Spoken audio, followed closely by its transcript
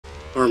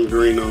Or I'm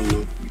green, I don't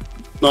know.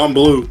 No, I'm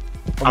blue.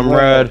 I'm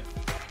red.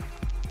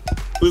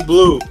 Who's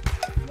blue?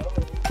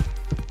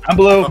 I'm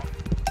blue.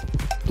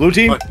 Blue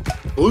team.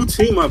 Blue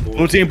team, my boy.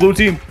 Blue team. Blue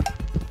team.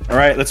 All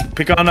right, let's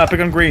pick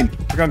on green.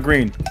 Pick on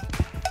green.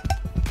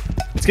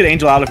 Let's get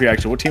Angel out of here.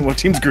 Actually, what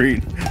team's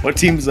green? What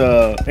team's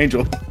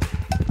Angel?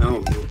 I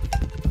don't know.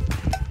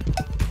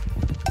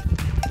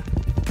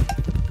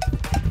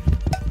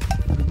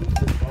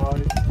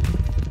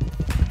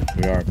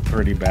 We are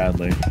pretty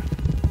badly.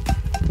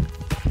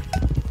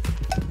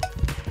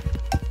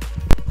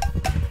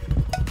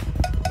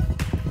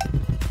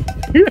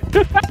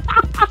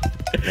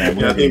 Yeah,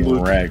 we're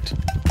getting wrecked.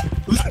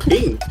 Who's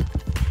pink?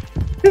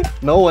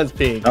 No one's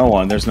pink. No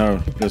one. There's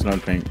no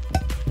pink.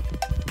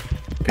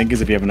 Pink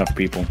is if you have enough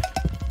people.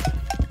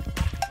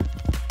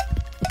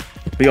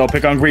 But yo,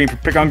 pick on green.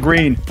 Pick on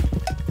green.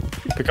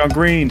 Pick on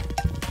green.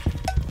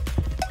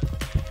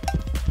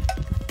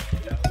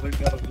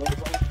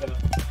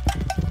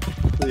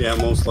 Yeah,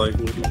 most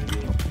likely.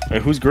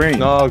 Wait, who's green?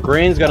 No,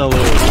 green's gonna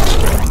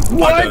lose.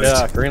 What?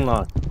 Yeah, green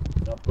lost.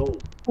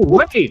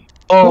 Wait.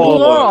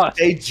 Oh,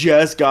 they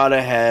just got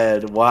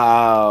ahead.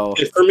 Wow.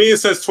 For me, it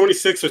says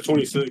 26 or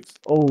 26.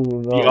 Oh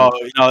no.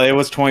 No, it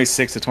was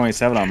 26 to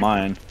 27 on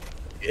mine.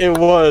 It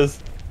was.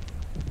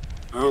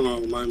 I don't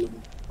know. Mine.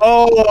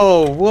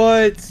 Oh,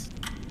 what?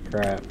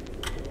 Crap.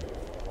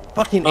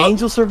 Fucking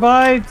Angel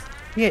survived?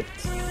 Shit.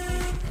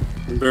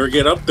 You better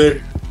get up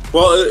there.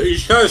 Well, you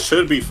guys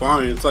should be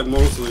fine. It's like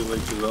mostly like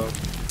just up.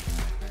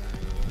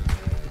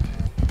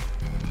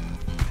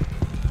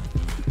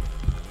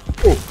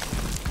 Oh.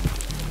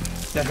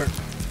 That hurt.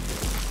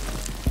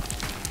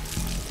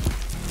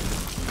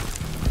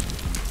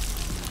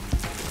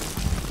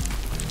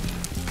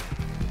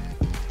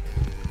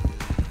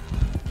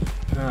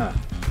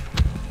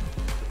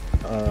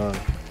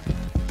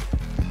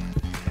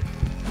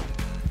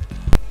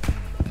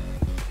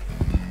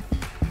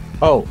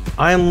 Oh,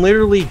 I am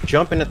literally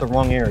jumping at the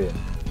wrong area.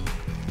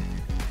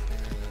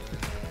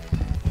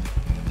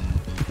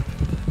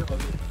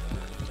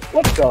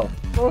 What the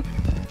fuck?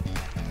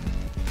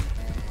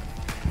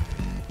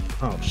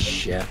 Oh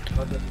shit.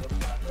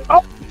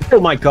 Oh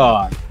my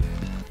god.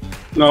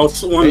 No,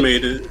 one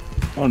made it.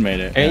 One made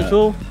it.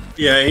 Angel?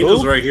 Yeah,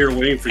 Angel's right here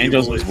waiting for you.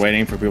 Angel's just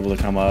waiting for people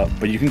to come up,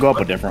 but you can go up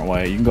a different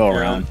way. You can go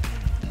around.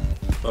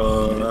 I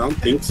don't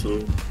think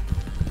so.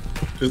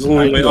 There's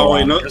only way. Oh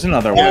wait, no. There's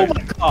another way. Oh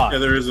my god. Yeah,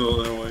 there is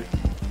another way.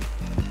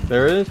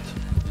 There is?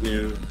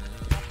 Yeah.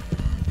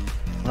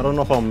 I don't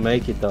know if I'll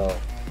make it though.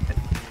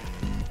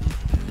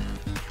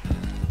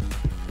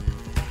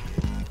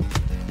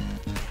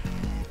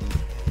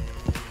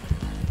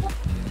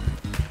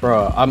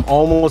 Bruh, I'm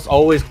almost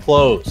always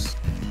close.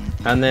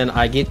 And then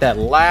I get that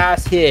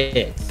last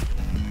hit.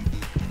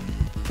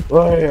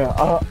 Oh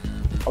yeah,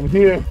 I'm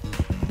here.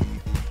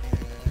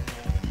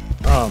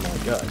 Oh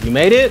my god. You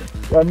made it?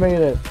 I made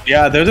it.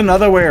 Yeah, there's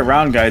another way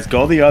around, guys.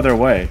 Go the other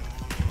way.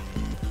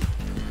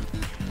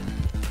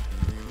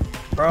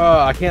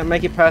 Bruh, I can't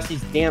make it past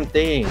these damn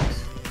things.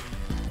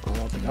 I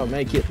don't think I'll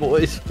make it,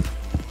 boys.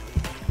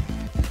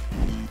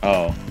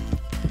 Oh.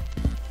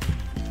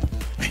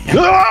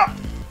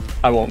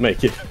 I won't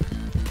make it.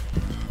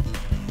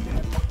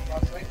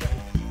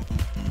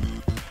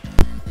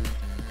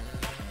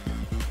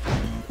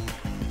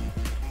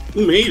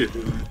 Who made it?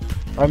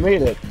 I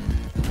made it.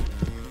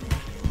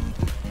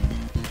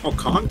 Oh,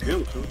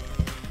 damn. Con.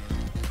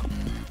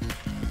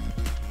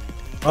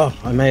 Oh,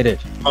 I made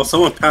it. Oh,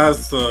 someone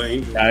passed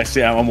Angel. Yeah, I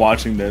see. I'm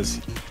watching this.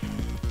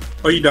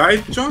 Oh, you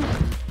died, John?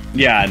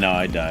 Yeah, no,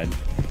 I died.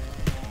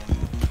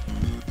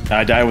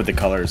 I died with the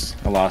colors.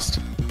 I lost.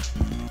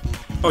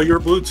 Oh, you're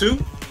blue too?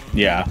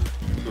 Yeah.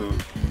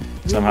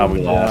 Somehow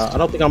we lost. I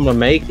don't think I'm gonna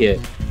make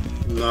it.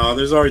 No,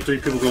 there's already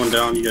 3 people going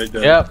down. You guys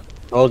dead. Yep,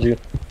 told you.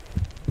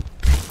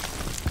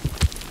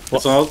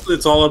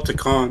 It's all up to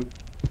Con.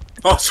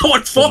 Oh,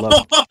 someone fell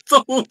off.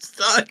 Someone's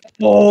died.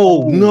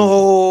 Oh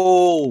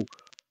no!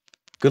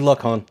 Good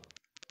luck, hon.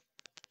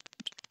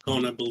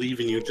 Con, I believe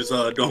in you. Just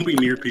don't be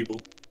near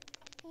people.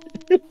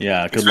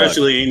 Yeah, good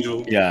especially luck.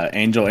 Angel. Yeah,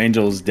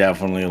 Angel's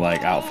definitely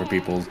like out for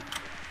people.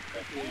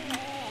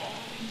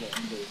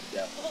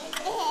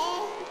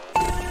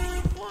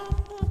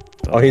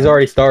 Oh, he's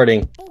already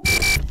starting.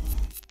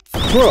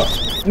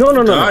 Bruh,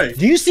 no.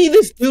 Do you see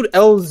this dude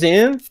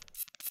Elzin?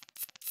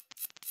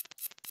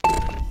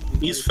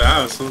 He's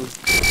fast, huh?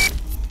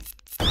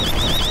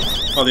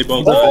 Oh, they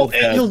both Oh,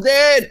 died. Angel's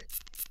dead!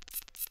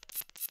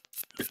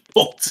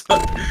 Both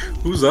up.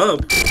 Who's up?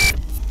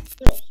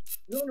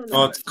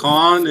 Oh, it's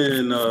Con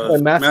and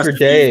Master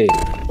Day.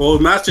 Well,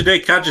 Master Day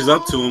catches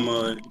up to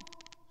him.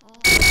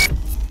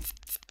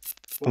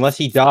 Unless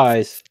he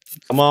dies.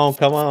 Come on.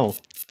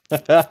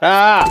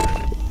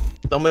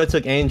 Somebody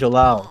took Angel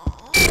out.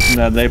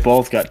 No, they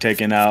both got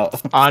taken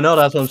out. I know,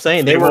 that's what I'm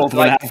saying. They were both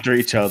like, went after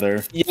each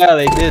other. Yeah,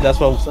 they did. That's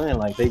what I'm saying.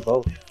 Like, they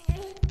both.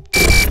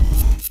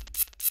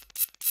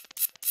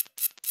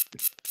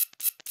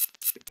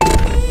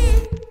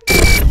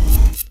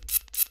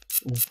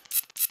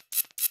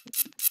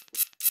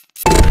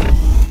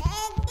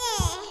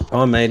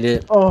 Oh, I made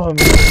it. Oh man.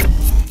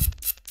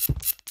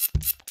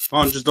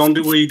 Oh, just don't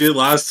do what you did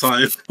last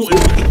time.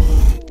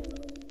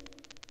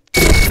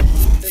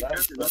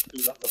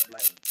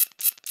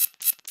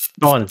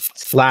 Go on,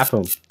 slap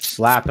him.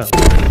 Slap him.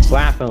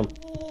 Slap him.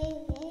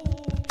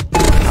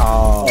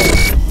 Oh.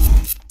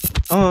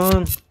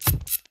 On.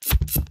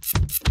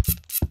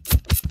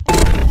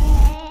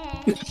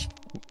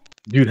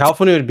 Dude, how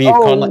funny would it be if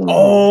Con like,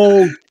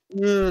 oh,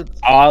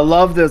 I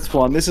love this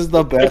one. This is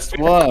the best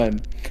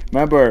one.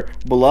 Remember,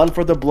 blood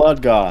for the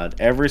blood god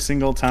every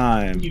single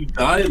time. You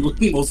die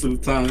most of the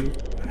time.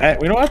 Hey,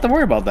 we don't have to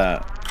worry about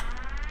that.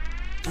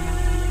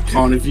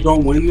 Con, if you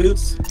don't win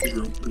this,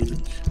 you're a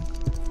bitch.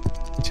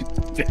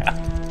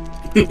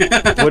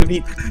 what if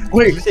he?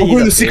 Wait, I'm we're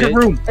in the secret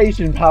room.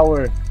 Asian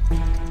power.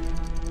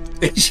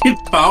 Asian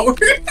power?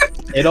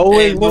 It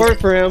always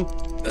worked for him.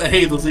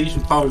 Hey, those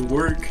Asian powers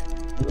work.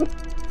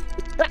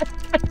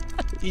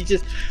 He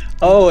just,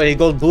 oh, and he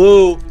goes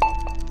blue.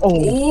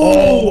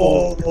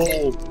 Oh!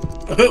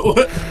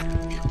 What?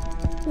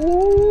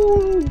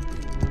 Ooh.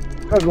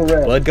 Gotta go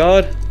red. Blood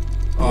god.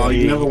 Oh,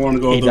 you never want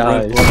to go He with the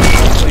dies.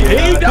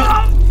 red He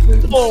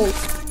blood.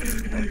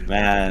 dies.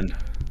 Man,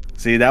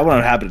 see that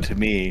one happened to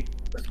me.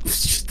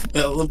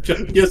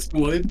 Yes,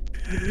 would.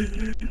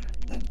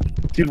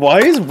 Dude, why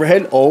is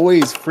red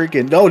always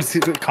freaking? No,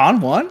 Con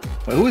won.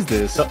 Wait, who is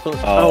this?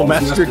 Oh,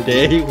 Master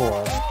Day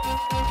one.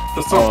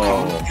 That's not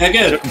Con. I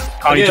get it.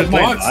 Con, you get took my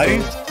blocks,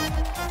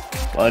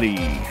 advice, buddy.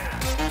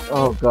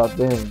 Oh god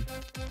damn.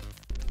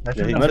 I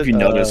don't know if you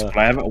noticed, but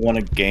I haven't won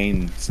a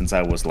game since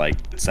I was like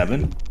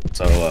 7.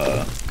 So,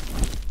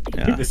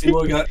 yeah. Let's see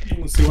what I got.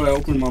 Let's see what I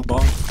opened in my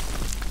box.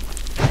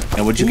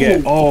 And what'd you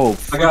get? Oh,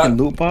 I got- freaking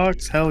loot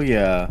box? Hell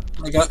yeah!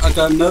 I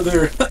got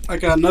another. I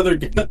got another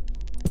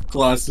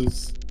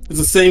glasses. It's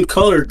the same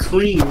color,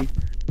 cream.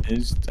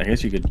 I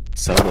guess you could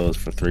sell those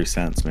for 3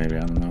 cents, maybe.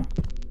 I don't know.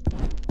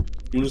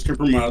 I'm just gonna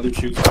put my other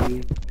shoes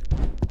on.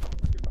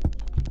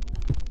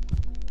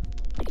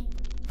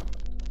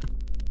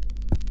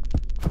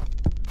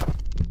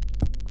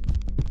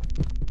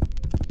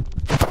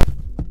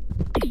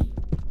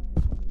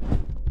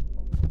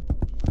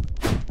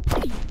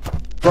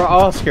 For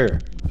Oscar.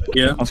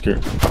 Yeah. Oscar.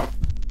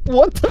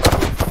 What the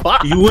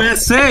fuck?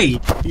 USA!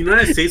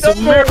 United States of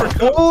America!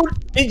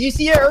 Dude, did you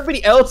see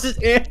everybody else's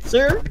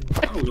answer?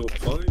 I don't know,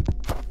 fine.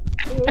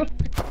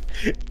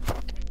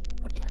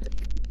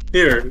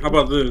 Here, how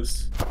about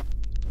this?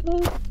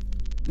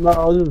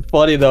 No, this is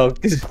funny though.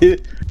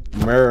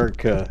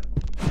 America.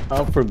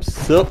 I'm from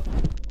Sup.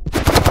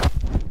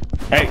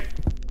 Hey,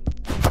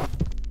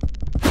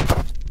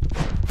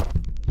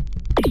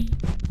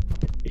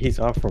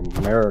 I'm from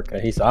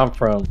America. I'm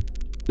from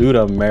Dude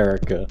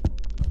America.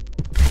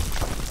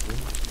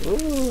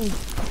 Ooh.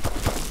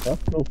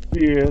 That's no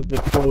fear, the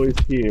foe is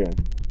here.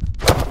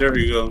 There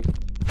you go.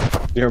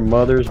 Your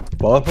mother's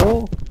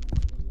butthole?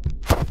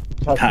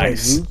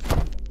 Nice.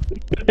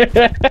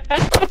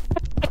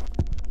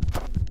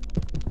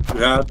 You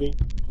happy?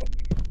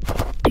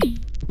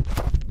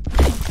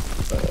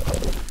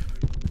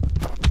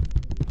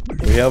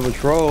 We have a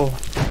troll.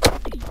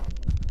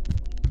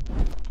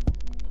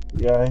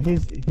 Yeah,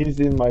 he's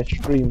in my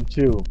stream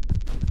too.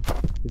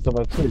 He's on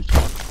my Twitch.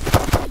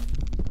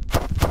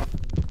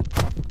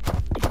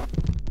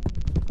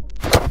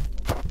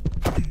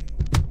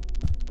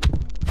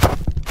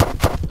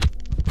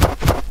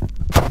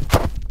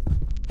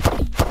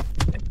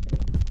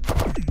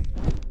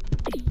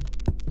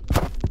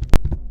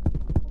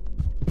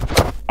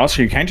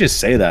 Oscar, you can't just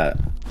say that.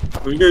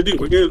 What you gonna do?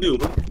 What you gonna do?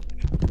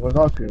 Where's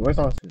Oscar? Where's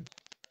Oscar?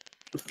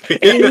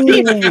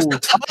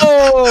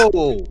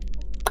 Oh!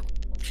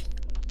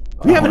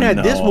 We haven't had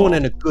this no. one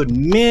in a good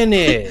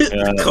minute.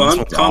 Yeah, this Con's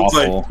one's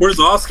awful. like, where's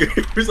Oscar?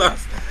 Where's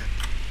Oscar?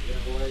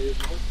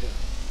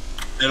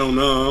 I don't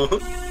know.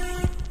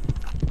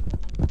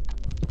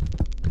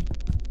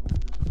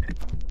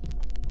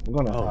 I'm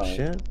gonna Oh hide.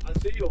 shit. I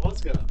see you,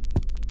 Oscar.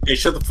 Hey,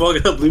 shut the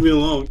fuck up. Leave me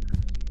alone.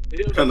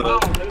 Kinda.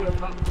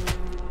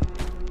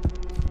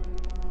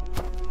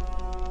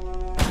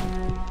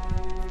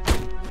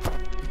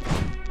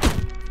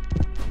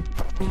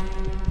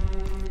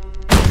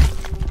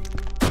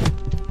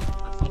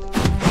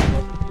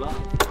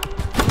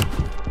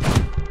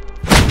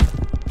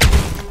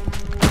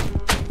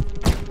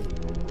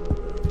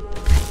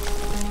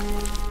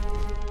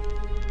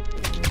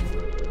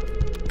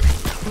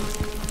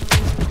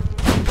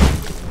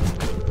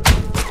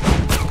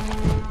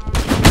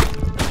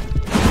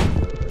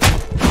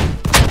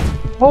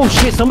 Oh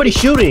shit, somebody's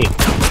shooting.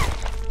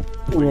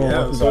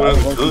 Yeah, Oscar so died,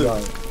 that's Oscar good.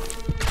 died.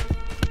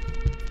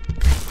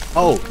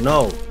 Oh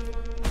no.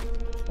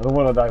 I don't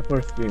wanna die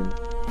first game.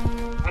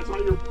 I saw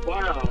your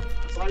wow.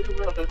 I saw your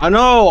real. I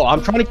know,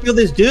 I'm trying to kill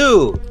this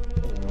dude.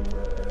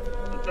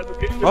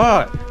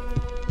 Fuck.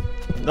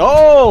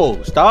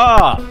 No,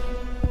 stop.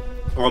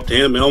 Oh,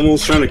 damn.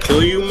 Elmo's trying to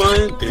kill you,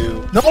 man?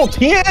 Damn. No,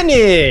 Tan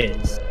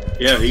is.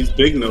 Yeah, he's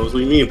big nose. What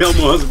do you mean?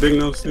 Elmo has a big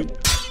nose, too.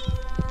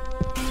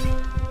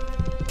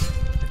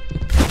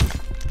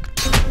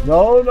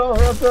 No, no,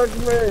 attack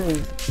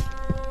me!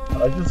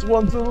 I just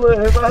want to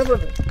live. I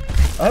haven't.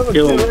 I haven't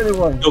Kill killed him.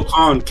 anyone. Kill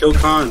Khan. Kill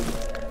Khan.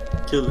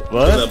 Kill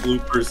What? that blue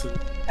person.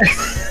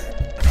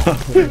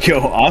 Yo,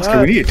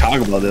 Oscar, we need to talk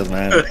about this,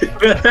 man.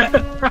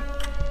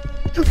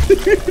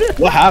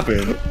 What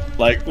happened?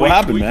 Like, what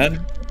happened,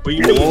 man? What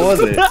you What mean? was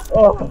it?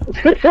 Oh,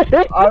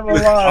 I'm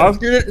alive.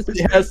 Oscar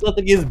has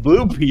something against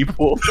blue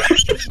people.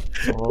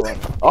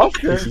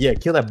 Oscar. Yeah,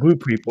 kill that blue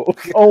people.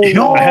 Oh You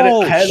know,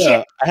 no!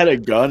 I had a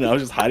gun. And I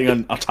was just hiding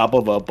on top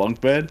of a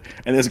bunk bed,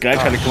 and this guy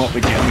tried to come up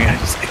and get me. And I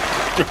just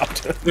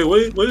dropped him.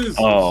 Wait, what is?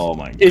 Oh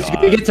my It's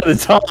gonna god! get to the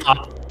top.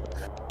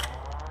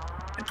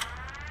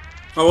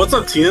 Oh, what's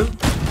up, Tien?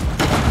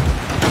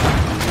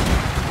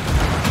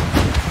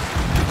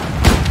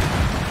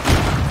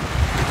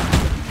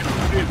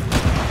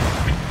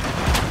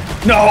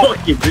 No,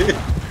 Fuck you, bitch.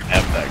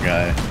 F that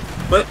guy.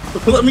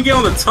 Let me get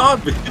on the top,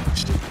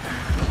 bitch.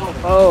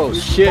 Oh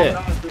shit.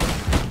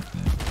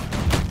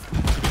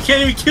 You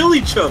can't even kill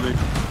each other.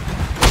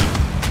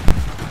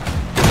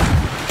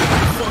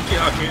 Fuck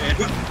yeah, I can't.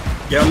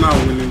 Yeah, I'm not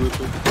winning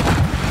with it.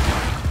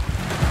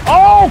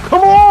 Oh,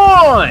 come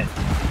on!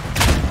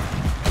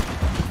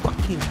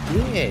 Fucking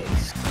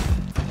dicks.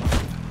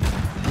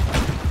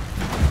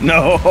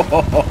 No.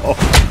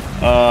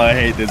 Oh, I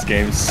hate this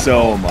game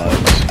so much.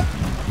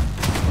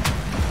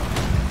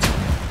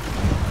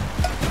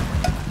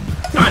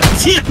 God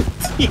damn it!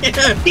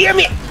 Yeah. Damn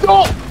it!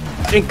 Go!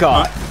 Thank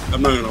God.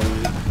 I'm not gonna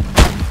win.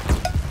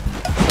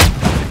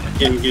 I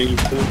can't get any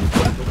points.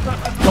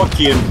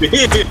 Fucking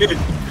bitch!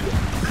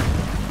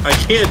 I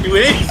can't do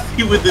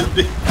anything with this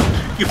bitch.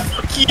 You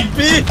fucking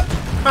bitch!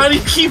 How do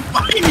you keep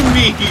fighting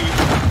me?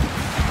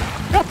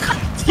 God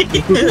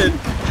damn!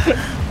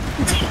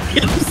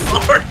 I'm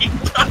sorry.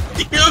 God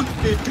damn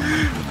it!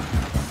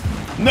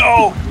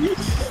 No.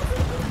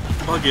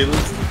 Fuck it.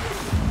 Let's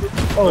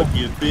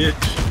fucking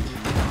bitch.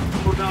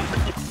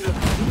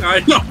 I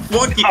know.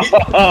 Fuck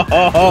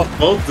it.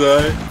 Both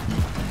die.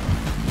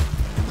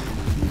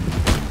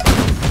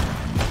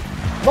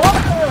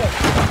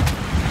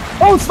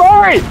 Oh,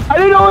 sorry! I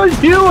didn't know it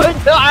was you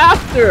until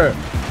after!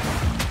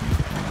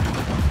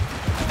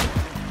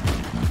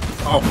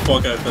 Oh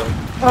fuck! I fell.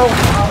 Oh,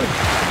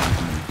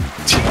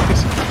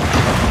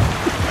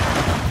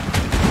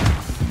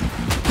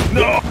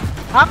 No.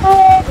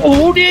 oh,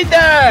 who did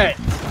that?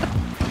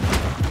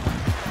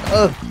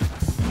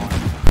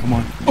 Come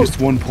on, just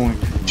 1 point.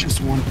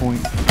 Just 1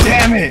 point.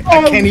 Damn it!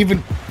 I can't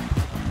even.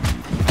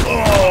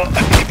 Oh, I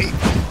hate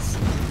this.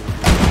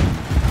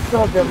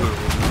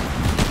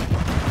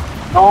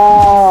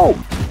 No!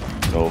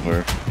 It's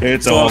over.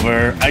 It's So,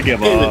 over. I give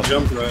Hitting the up.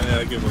 jump right. Yeah,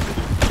 I give up.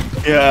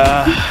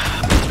 Yeah.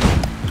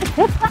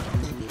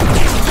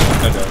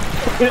 I got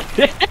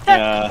it.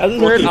 Yeah. I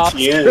just heard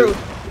Fucking Oscar.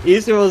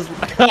 Easter was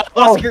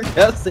Oscar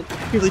guessing.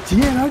 He was like,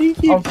 Tien, how do you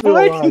keep I'm still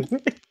fighting?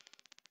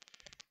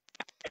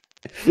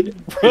 Did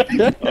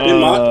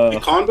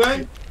Con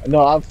die?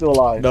 No, I'm still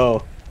alive.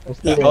 No, I'm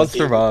still Con alive.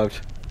 survived.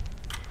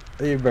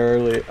 He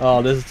barely.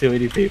 Oh, this is too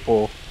many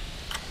people.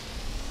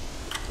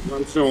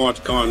 I'm just gonna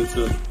watch Con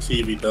to see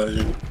if he dies.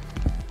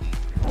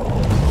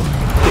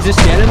 He's just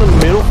standing in the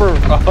middle for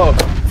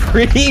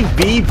free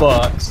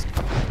V-Bucks.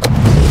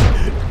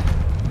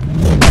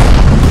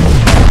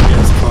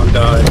 Yes, Con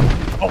died.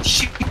 Oh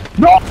shit!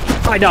 No!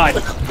 I died.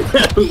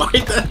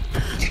 Might that?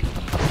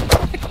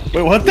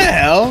 Wait, what the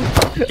hell?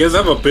 You guys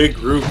have a big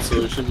group, so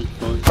it should be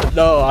fun.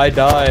 No, I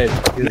died.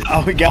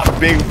 Now we got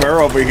Big Burr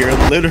over here,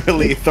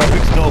 literally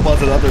throwing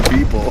snowballs at other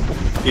people.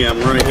 Yeah,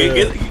 I'm right.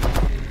 Yeah.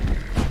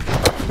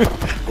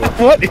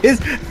 What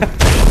is?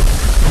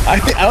 I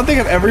don't think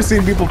I've ever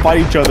seen people fight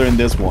each other in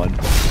this one.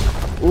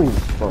 Ooh,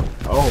 fuck.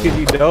 Oh. Because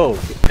you know,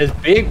 it's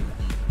Big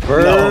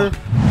Bird. No.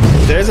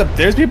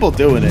 There's people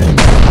doing it.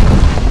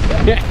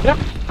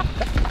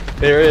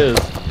 There is.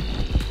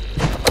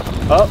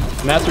 Oh,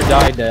 Master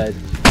died dead.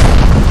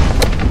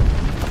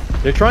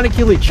 They're trying to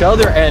kill each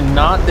other and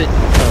not the.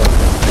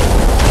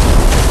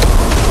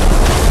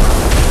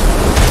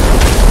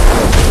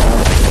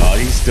 Oh,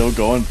 he's still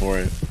going for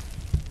it.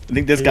 I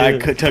think this guy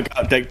took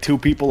out like 2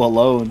 people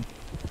alone.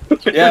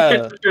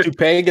 Yeah,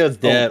 Tupanga's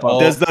dead. Oh,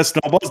 Does the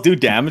snowballs do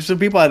damage to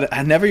people?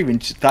 I never even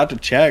thought to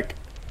check.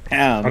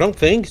 Damn. I don't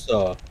think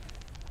so.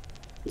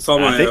 Saw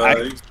my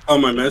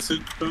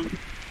message. Bro.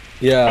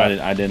 Yeah,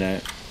 I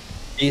didn't.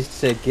 he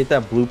said, "Get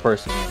that blue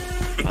person."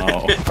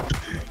 Oh.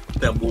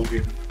 That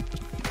movie.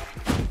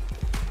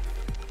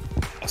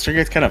 Oscar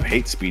gets kind of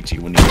hate speechy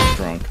when he gets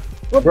drunk.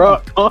 Bro,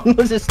 Con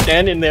was just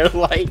standing there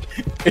like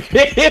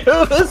it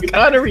was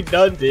kind of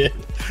redundant.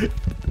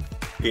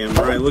 Damn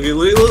right. Look at him.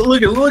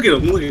 Look at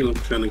him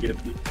trying to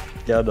get me.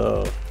 Yeah,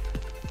 no.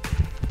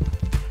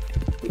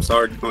 I'm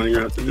sorry, Con.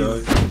 You're gonna have to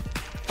die.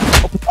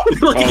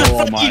 Look at Oh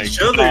them my fighting each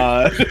other.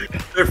 god.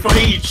 They're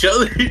fighting each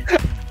other.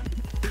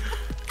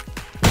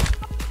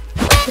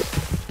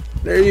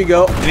 There you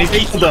go. And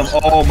he killed them.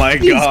 Oh my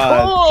He's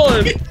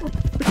god.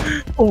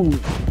 gone. Oh,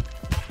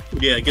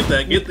 Yeah, get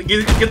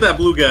that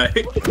blue guy.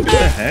 What the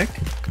heck?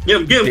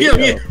 Get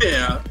him,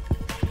 yeah.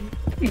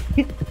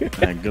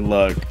 Man, good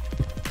luck.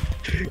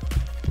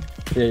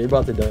 yeah, you're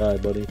about to die,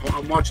 buddy.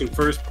 I'm watching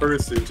first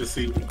person to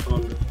see what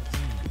Con does.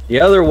 The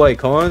other way,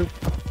 Con.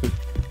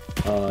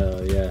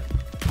 Yeah.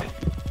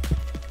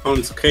 Oh,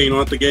 it's okay. You don't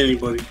have to get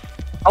anybody.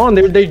 Con,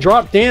 they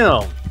dropped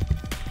down.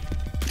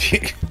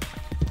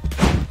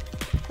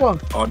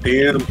 Oh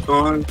damn,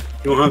 Con.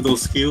 You don't have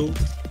those skills.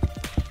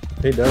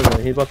 He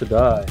doesn't. He's about to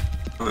die.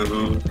 I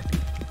know.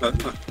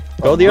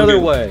 Go the other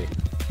way.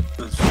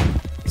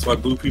 That's why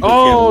blue people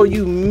Oh, can't.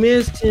 you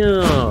missed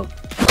him.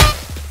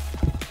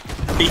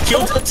 He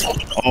killed it.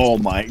 Oh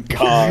my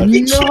god.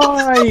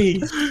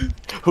 Nice.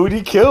 Who'd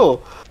he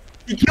kill?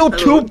 He killed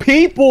 2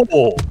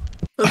 people.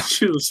 That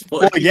shit was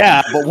funny. Well,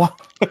 yeah, but what?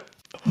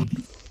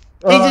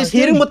 He just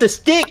hit him with the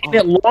stick and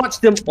it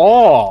launched him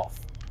off.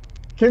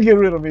 Can't get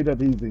rid of me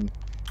that easy.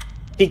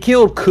 He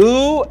killed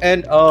Koo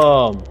and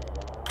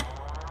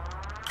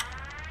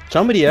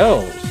somebody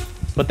else,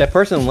 but that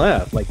person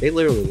left. Like they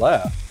literally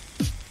left.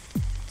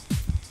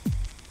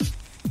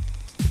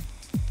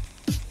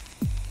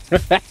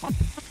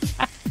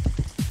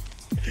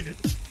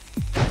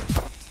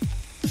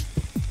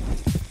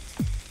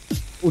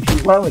 What you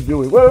trying to do?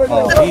 Wait.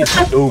 Oh, he's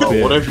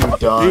stupid. What have you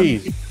done?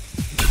 Jeez.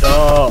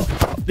 Oh.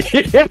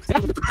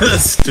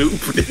 That's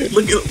stupid.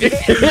 Look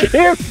at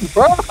him.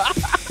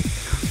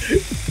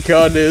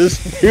 God is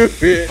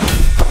stupid.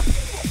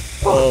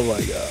 Oh my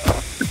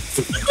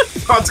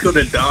god. God's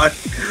gonna die.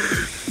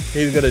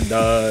 He's gonna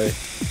die.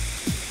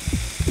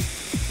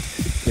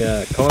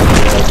 Yeah, Con's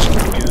dead.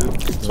 Yeah,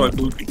 that's why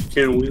blue people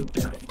can't win.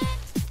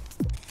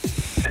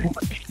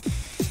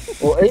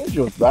 Oh,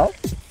 Angel's back.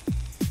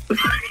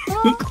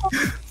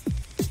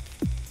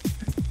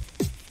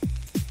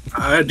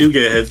 I do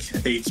get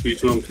hate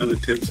speech when I'm kind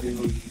of tipsy.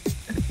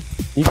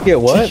 You get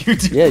what? You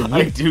do, Yeah,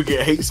 I do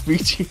get hate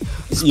speech.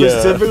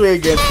 Specifically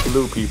against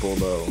blue people,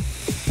 though.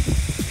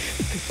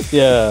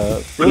 yeah.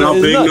 But now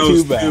It's Big not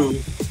Nose too bad.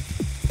 too.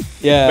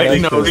 Yeah,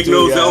 Big that's Nose true. Big too,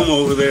 Nose yeah. Elmo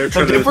over there The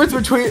trying to. difference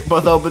between,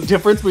 the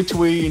difference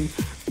between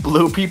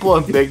blue people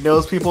and big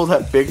nose people is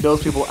that big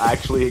nose people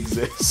actually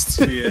exist.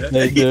 Yeah.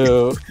 They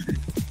do.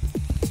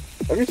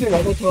 Have you seen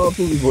other Toronto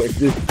people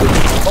exist?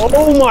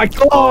 Oh my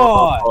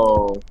god!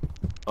 Oh.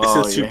 It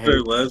says you 2 player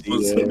hate left, but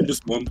the, it's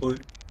just 1 player.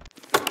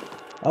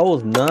 That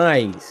was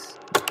nice.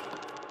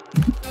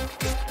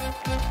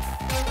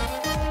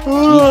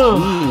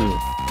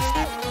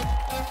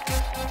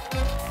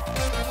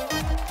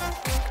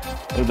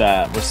 Look at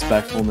that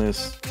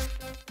respectfulness.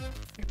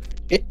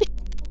 Look at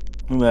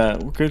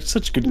that. We're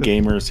such good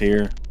gamers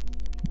here.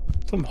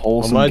 Some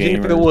wholesome Imagine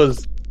gamers. if it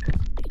was.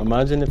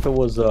 Imagine if it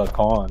was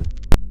Con.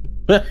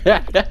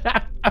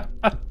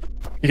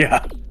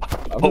 Yeah.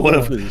 What What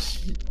if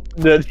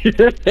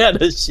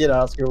the shit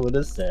Oscar would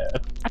have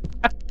said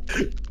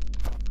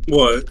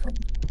What?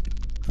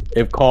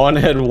 if Con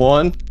had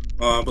won?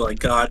 I'd be like,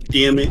 God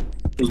damn it.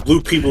 Those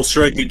blue people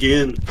strike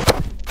again.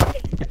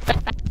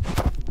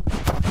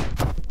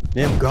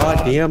 Them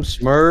goddamn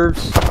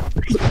Smurfs.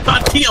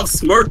 Goddamn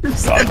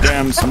Smurfs.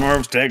 Goddamn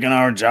Smurfs taking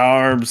our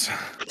jobs.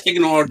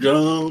 Taking our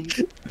jobs.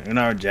 Taking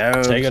our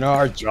jobs. Taking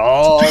our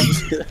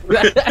jobs.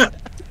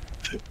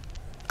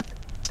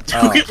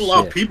 We get a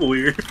lot of people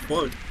here.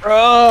 Fuck.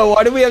 Bro,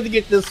 why do we have to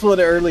get this one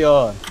early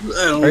on?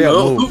 I don't Hurry up,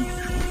 know.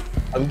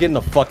 move. I'm getting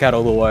the fuck out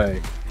of the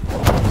way.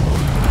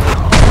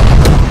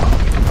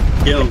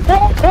 Yo,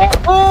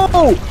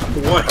 Oh!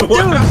 what?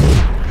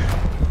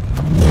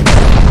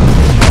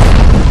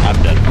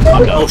 I'm dead.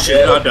 I'm done. Oh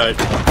shit, I died.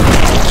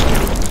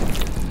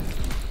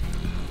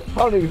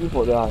 How many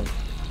people died?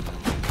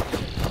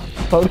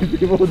 How many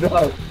people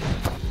died?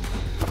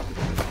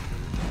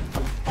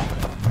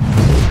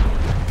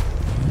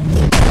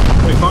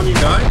 Wait, Con, you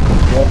died?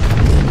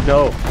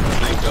 No.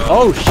 Thank God.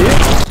 Oh shit!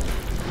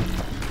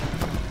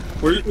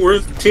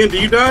 Where's Tim? Do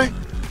you die?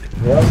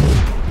 Yep.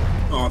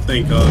 Oh,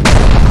 thank God.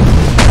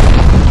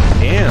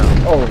 Damn.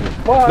 Oh,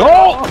 fuck.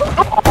 No!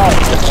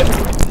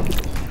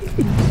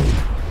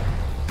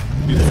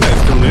 Dude, this guy's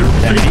still there.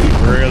 And he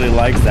really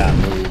likes that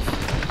move.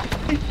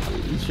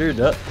 He sure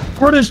does.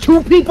 Bro, there's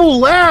 2 people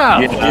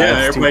left!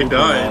 Yeah, it's too everybody cool.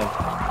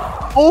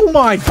 died. Oh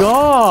my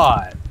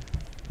god!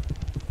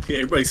 Yeah,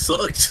 everybody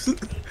sucks.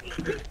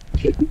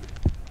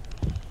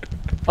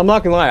 I'm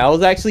not gonna lie, I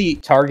was actually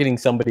targeting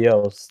somebody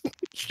else.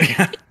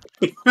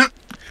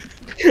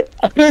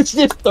 I was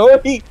just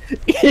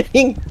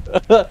hitting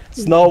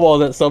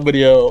snowballs at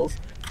somebody else.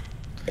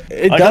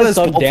 It I got does this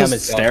some wolf damage.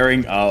 just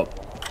staring up.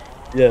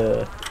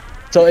 Yeah.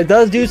 So it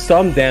does do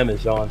some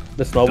damage on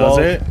the snowball.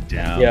 Does it?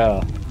 Damn.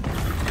 Yeah.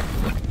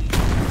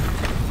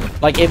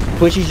 Like it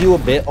pushes you a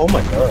bit. Oh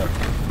my god.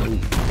 Ooh,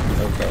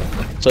 okay.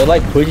 So it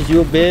like pushes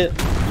you a bit.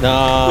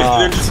 Nah.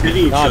 They're just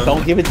hitting each other.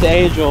 Don't give it to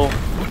Angel.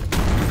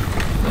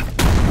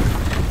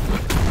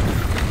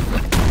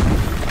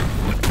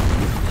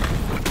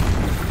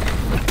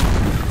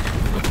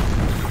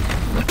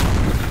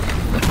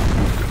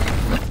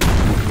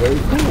 Very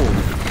cool.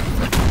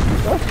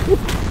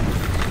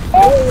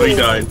 Oh, he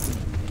died.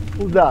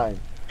 Who died?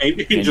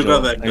 Angel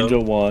got that gun.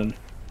 Angel won.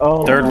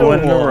 Oh, Third no.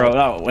 one in a row.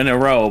 Not in a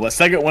row, but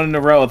second one in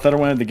a row. Third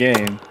one of the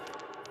game.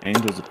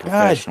 Angel's a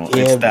professional.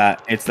 damn.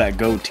 It's that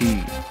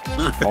goatee.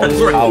 All That's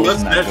his right. powers Let's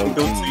in that actually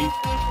go goatee. see.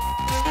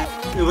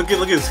 Hey, look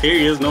at his hair.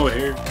 He has no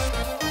hair.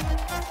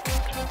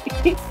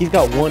 He's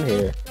got one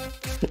hair.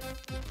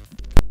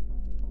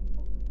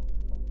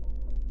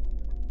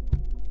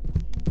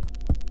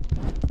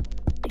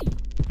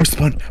 Where's the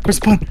button? Where's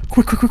the button?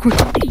 Quick, quick, quick, quick.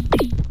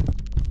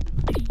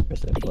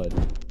 Where's that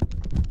button?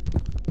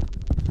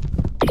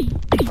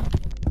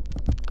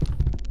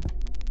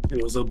 Hey,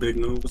 what's up, Big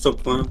Nose? What's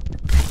up, Clown?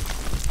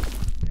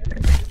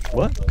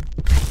 What?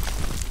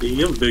 Yeah,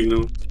 you have a big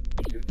nose.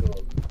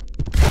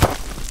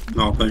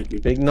 No, thank you.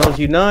 Big Nose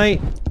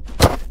Unite.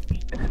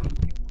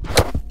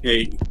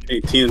 Hey,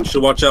 Tien,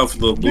 should watch out for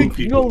the blue Big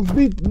people. nose,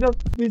 big nose,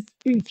 this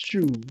eats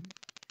you.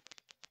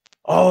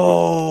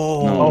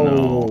 Oh.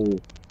 No.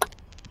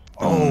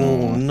 Oh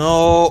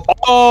no.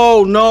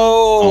 Oh no.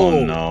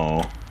 Oh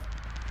no.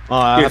 Oh,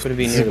 I happen to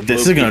be near the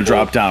This blue is gonna people.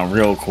 drop down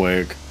real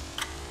quick.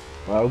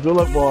 Well, good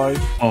luck, boys.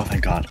 Oh,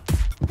 thank God.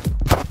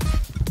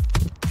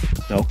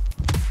 No.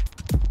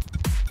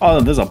 Oh,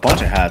 there's a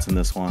bunch of hats in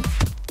this one.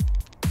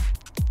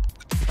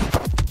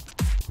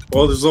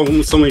 Oh, there's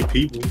only so many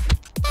people.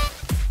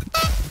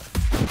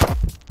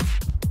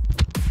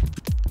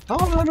 How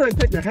am I gonna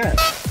take the hat?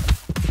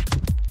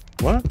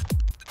 What?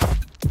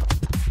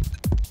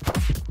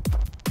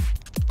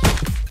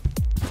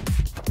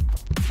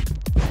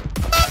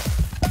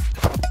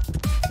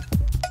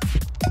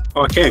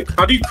 Oh, I can't.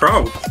 How do you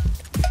crouch?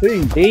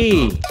 See,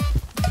 D.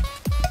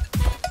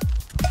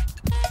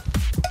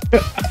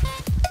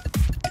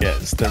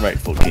 Yes, the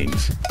rightful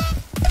kings.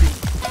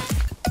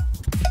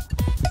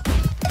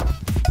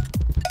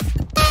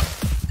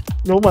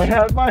 no, my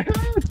hat, my hat.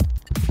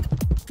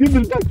 Give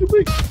it back to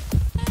me.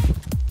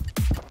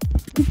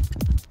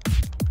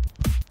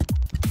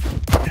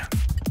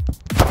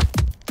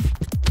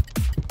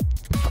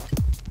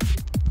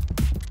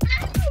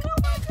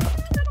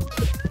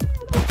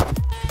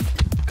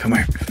 Come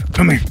here.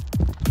 Come here.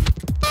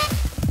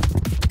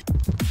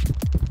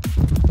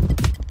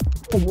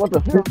 Oh, what the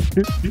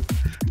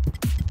heck?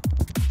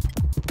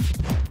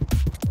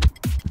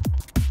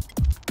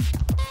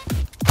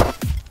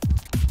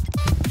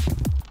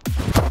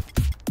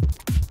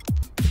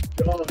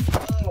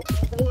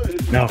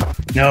 No.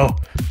 No.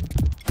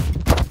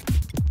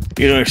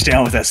 You don't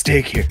understand what's at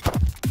stake here.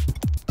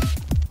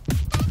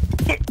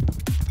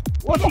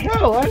 What the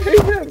hell? I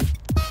hate him.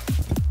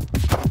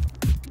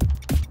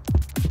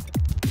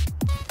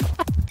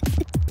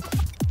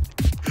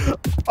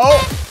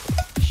 Oh.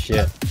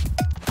 Shit.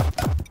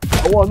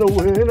 I wanna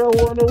win, I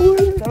wanna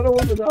win, I don't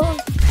wanna die.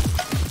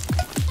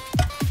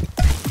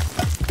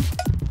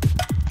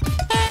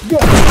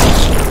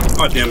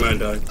 Oh, damn, I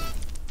died.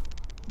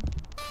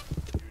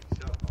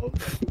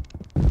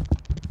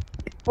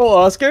 Oh,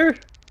 Oscar.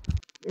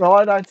 No,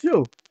 I died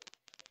too.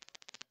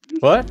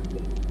 What?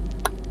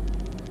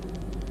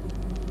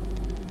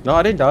 No,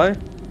 I didn't die.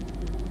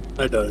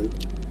 I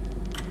died.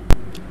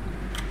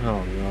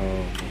 Oh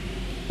no.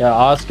 Yeah,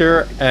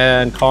 Oscar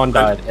and Con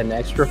died. An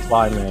extra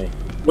fly may.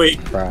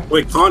 Wait, Crap.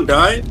 wait, Khan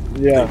died?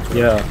 Yeah.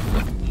 Yeah.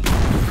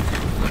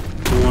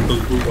 I want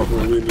those blue people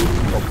winning.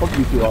 Oh, fuck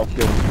you two,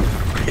 Oscar.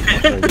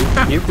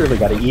 So you really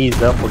gotta ease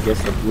up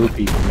against the blue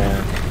people,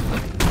 man.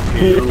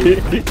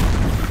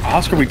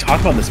 Oscar, we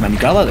talked about this, man. You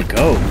gotta let it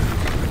go.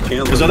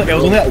 Can't It was let only, it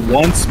it was go. only that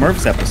one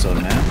Smurfs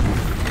episode,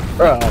 man.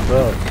 Bro.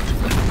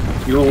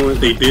 You know what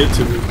they did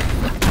to me?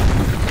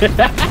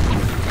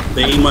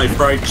 They ate my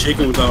fried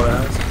chicken without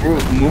ass. We're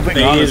moving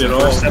They on. ate It's the it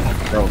first all. step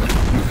of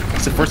growth.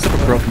 It's the first step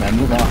of growth, man.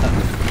 Move on.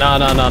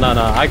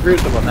 No. I agree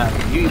with him on that.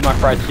 You eat my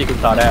fried chicken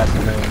without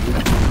asking,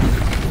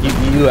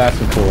 man. You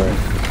asking for it.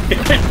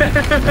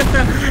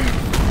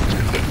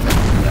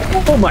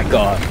 Oh my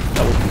god.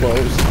 That was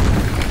close.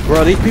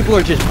 Bro, these people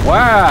are just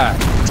whack.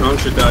 Tom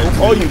should die too.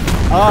 Oh, you.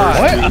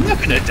 What? I'm not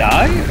gonna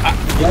die.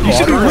 You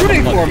should be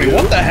rooting for me.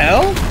 What the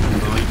hell?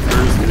 No, you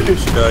cursed me. You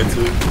should die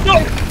too.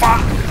 No,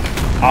 fuck.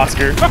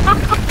 Oscar,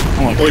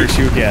 I'm gonna curse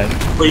you again.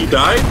 Wait, you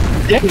died?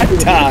 Yeah, I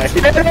died.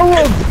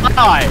 Everyone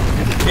die.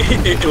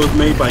 It was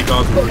made by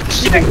God's word.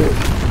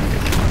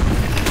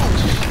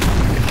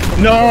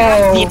 No.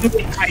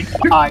 I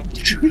died.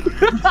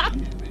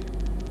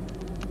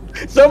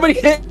 Somebody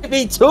hit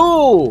me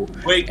too.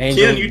 Wait,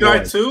 Angel Ken, you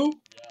died Boy. too?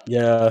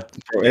 Yeah.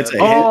 Bro, it's a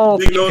Oh,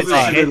 Big noses it's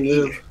a shouldn't hit.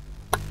 live.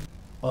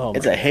 Oh,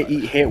 It's a hit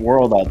eat hit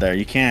world out there.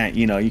 You can't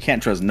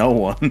trust no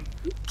one.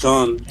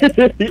 John,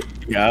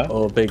 Yeah.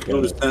 Oh, big you guy.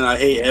 understand? I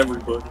hate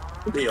everybody.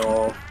 They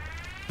all.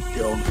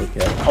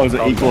 Okay. Oh, is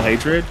it equal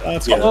hatred? Oh,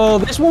 that's Yeah. good. Oh,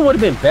 this one would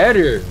have been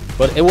better,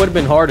 but it would have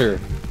been harder.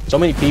 So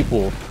many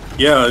people.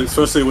 Yeah,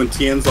 especially when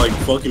Tien's like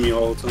fucking me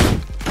all the time.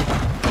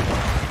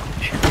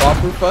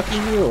 Proper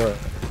fucking you or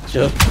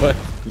just what?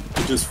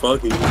 Just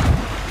fucking.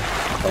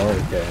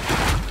 Oh, okay.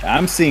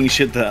 I'm seeing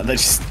shit that's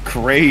just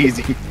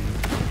crazy.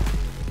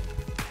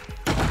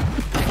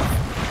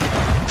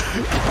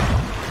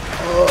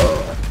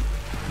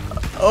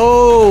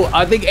 Oh,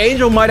 I think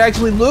Angel might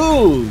actually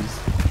lose.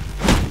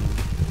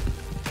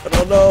 I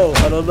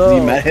don't know. He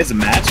met his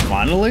match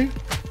finally.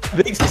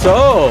 I think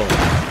so.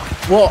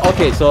 Well,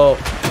 okay, so.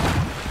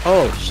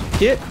 Oh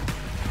shit.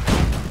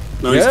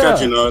 No, he's Yeah.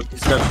 catching up.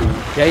 He's catching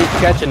up. Yeah, he's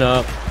catching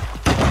up.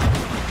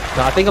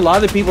 No, I think a lot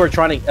of the people are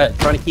trying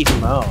to keep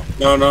him out.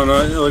 No.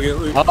 Look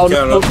at. Oh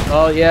no!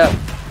 Oh yeah.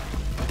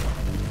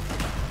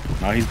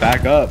 No, he's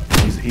back up.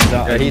 He's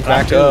out. Yeah, he's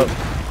back up.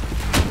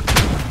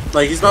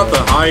 Like he's not the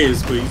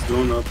highest, but he's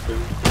going up there.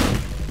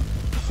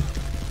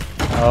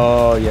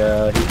 Oh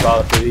yeah, he's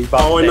about to take it.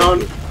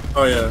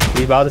 Oh yeah.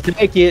 He's about to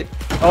take it.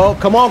 Oh,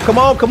 come on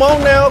now.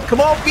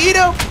 Come on, beat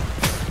him.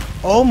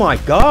 Oh my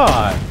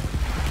god.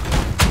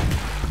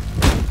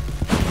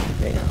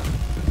 Damn.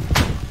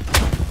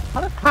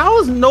 How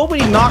has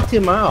nobody knocked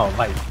him out?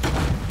 Like,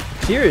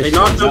 seriously. They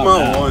knocked him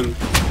out one.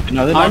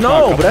 No, I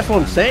know, but that's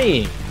what I'm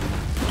saying.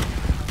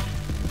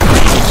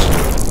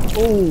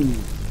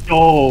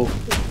 Oh.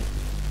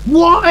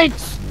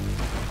 What?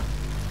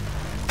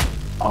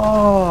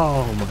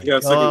 Oh my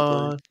got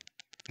god.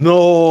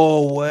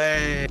 No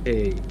way.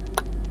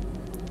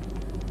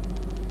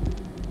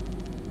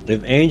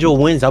 If Angel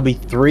wins, that'll be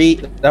 3.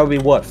 That would be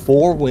what?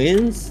 4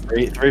 wins?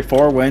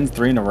 4 wins,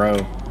 3 in a row.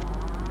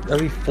 That'll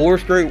be 4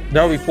 straight.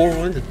 That'll be 4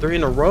 wins and 3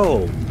 in a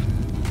row.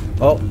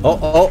 Oh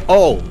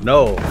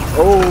no.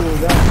 Oh,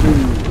 that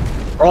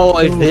dude. Oh,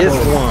 it's this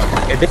one.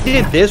 If they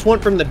did this one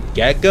from the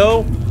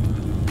get-go,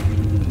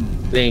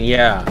 then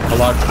yeah, a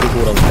lot of people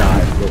would have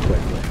died real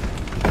quickly.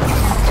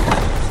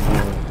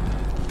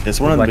 This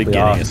one in the Like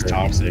beginning is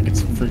toxic.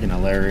 It's freaking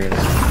hilarious.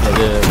 It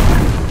is.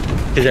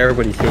 Because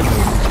everybody's taking.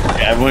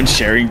 Yeah, everyone's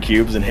sharing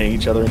cubes and hitting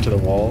each other into the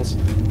walls.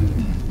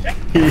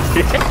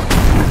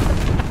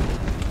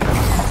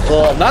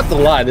 Well, not to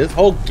lie, this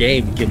whole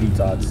game can be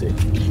toxic.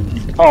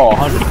 Oh,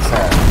 100%.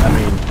 I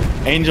mean,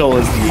 Angel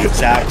is the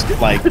exact,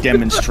 like,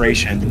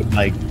 demonstration,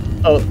 like,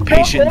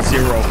 patient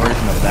zero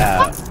version of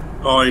that.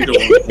 Oh, you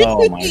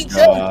Oh my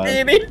god.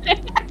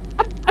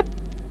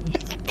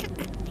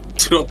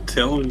 Dude, I'm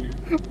telling you.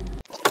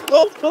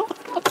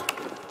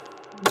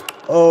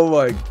 Oh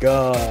my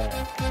god.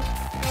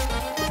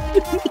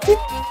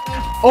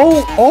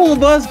 Oh, all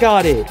of us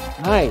got it.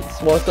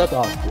 Nice. What's up,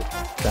 Oscar?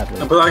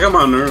 But I got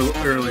mine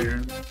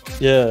earlier.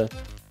 Yeah.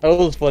 That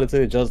was funny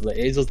too. Just the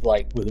Angel's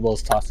like was the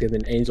most toxic,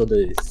 and Angel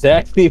did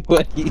exactly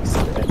what he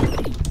said.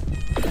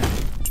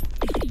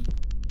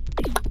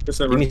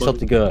 Give me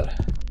something good.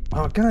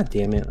 Oh god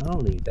damn it! I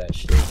don't need that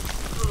shit.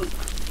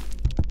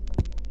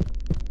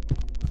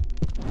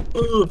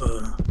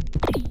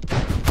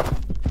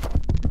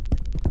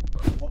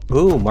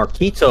 Ooh,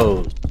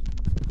 Marquitos.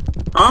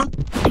 Huh?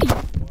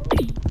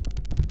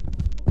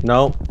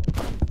 No.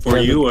 For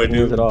you, I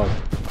do. At all.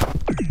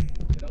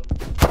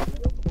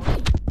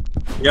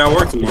 Yeah, I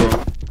work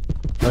tomorrow.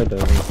 No, it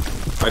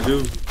doesn't. I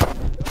do.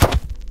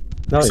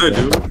 No, Yes, I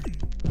do.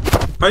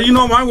 How do you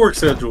know my work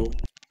schedule?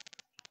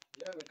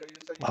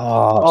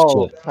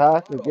 Oh, shit.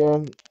 Pass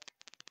again.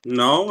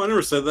 No, I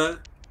never said that.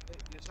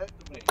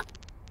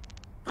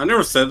 I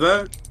never said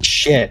that.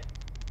 Shit.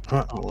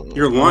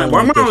 You're lying.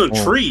 Why am I on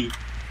a tree?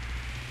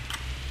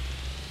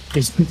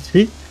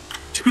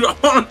 Dude, I'm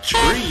on a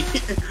tree.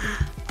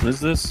 What is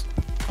this?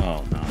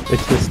 Oh no.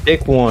 It's the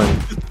stick one.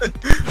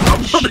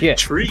 I'm on a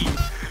tree.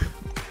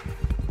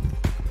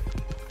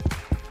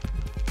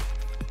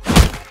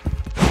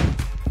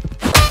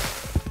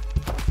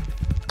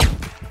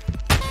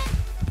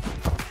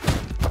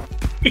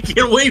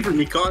 Get away from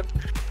me, Con.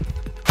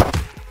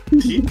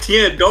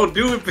 Yeah, don't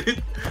do it, bitch.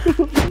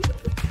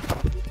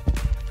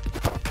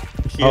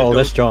 Oh,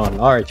 that's John.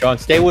 All right, John,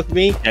 stay with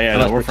me. Yeah,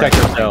 let's we're protect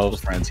friends. ourselves.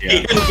 We're friends, Yeah,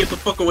 yeah. get the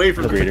fuck away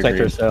from me. Protect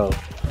ourselves.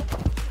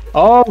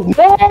 Oh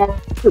no!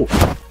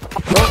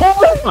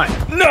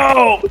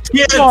 No!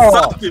 Yeah,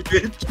 stop it,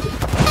 bitch.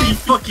 You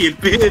fucking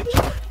bitch.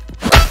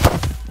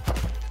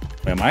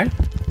 Wait, am I?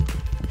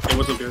 Hey,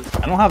 what's up, guys?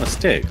 I don't have a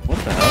stick. What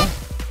the hell?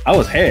 I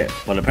was hit,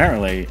 but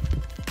apparently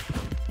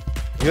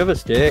You have a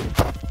stick?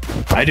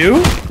 I do?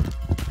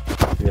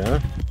 Yeah.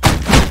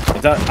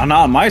 Is that, I'm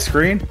not on my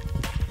screen.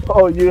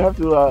 Oh, you have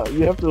to,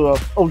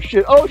 oh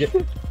shit,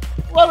 shit.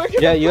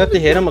 Yeah, you have to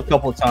hit him a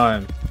couple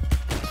times.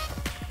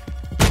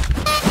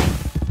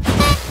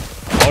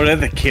 Oh, did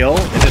the kill?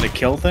 Is it a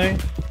kill thing?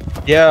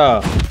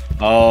 Yeah.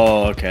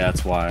 Oh, okay,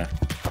 that's why.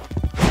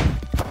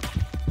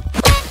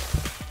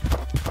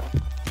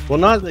 Well,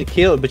 not the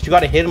kill, but you got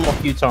to hit him a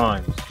few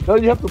times. No,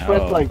 you have to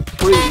press like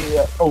 3.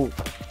 Oh.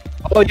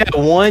 Oh yeah,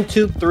 1,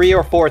 2, 3,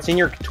 or 4. It's in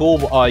your tool,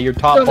 your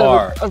top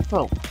bar.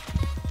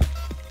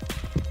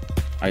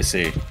 I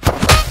see.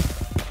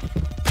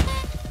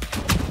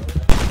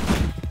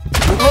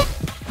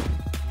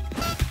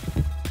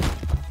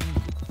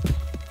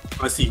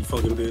 I see you,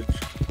 fucking bitch.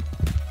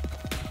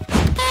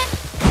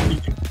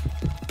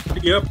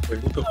 Yep.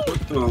 What the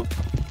fuck? No.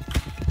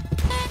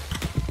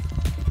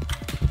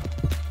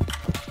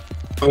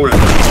 Oh,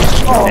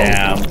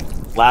 damn.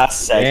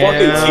 Last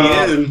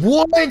second. Fucking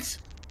What?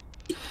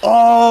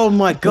 Oh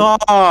my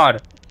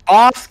god.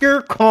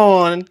 Oscar,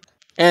 Con,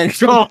 and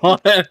Sean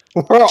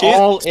were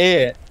all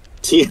it.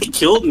 He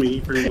killed me,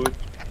 pretty much.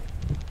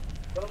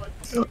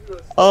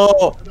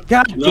 Oh,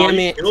 god No, damn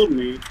he it. killed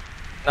me.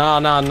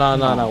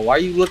 No. Why are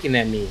you looking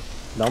at me?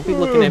 Don't be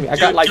looking at me. I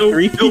got like Kill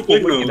 3 Big people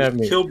looking Nose. at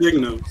me. Kill Big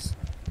Nose.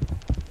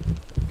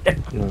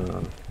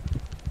 No.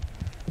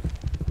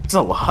 It's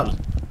a lot.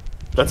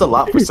 That's a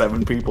lot for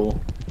 7 people.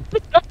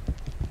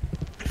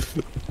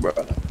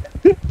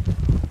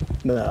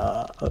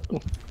 Nah.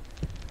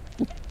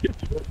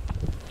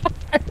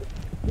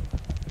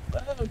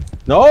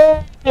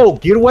 No!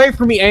 Get away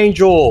from me,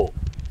 Angel!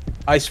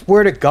 I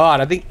swear to God,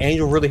 I think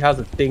Angel really has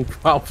a thing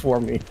out for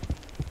me.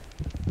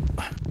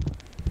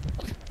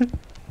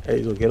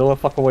 Angel, get the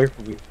fuck away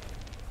from me.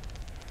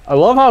 I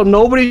love how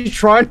nobody's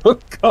trying to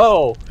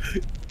go.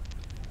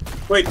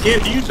 Wait, Ken,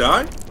 do you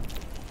die?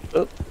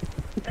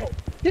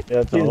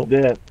 Yeah, he's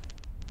dead.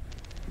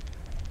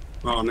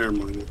 Oh, never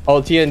mind.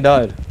 Oh, Tien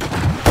died.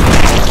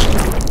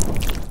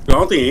 I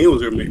don't think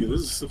anyone's gonna make it.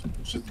 This is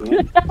shit.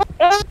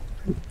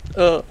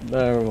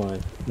 Never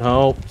mind.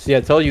 No, see,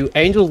 I tell you,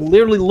 Angel's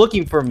literally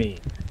looking for me.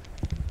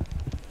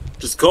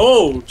 Just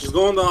go. Just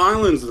go on the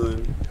islands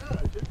then.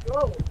 Yeah, just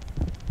go.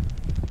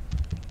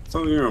 It's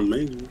not you're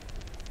amazing.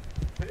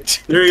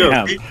 There you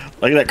Damn. go.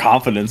 Look at that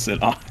confidence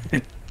in on.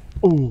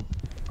 Ooh.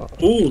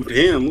 Ooh,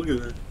 damn! Look at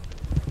that.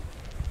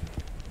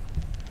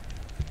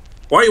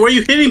 Why are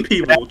you hitting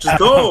people? Just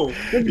go.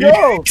 Just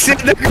go.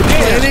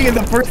 Hitting, and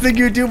the first thing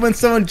you do when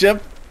someone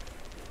jump.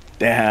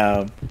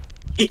 Damn.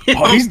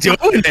 Oh, he's doing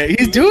it.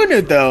 He's doing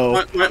it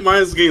though.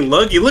 Mine's getting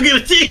lucky. Look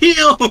at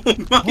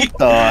it. What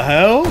the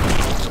hell?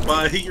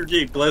 I think you're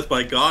getting blessed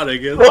by God, I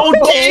guess. Oh,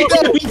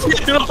 damn! He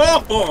did it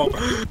all.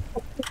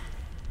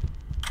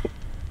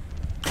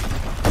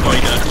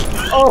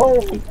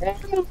 Oh, he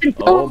died.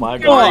 Oh my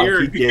God!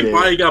 You're- He did it.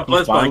 Why you got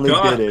blessed He by finally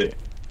God? did it.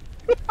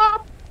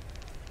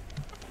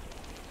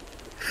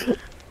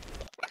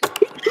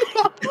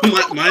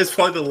 Mine's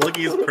probably the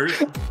luckiest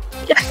person.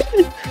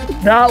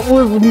 That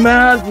was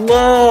mad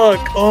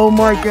luck! Oh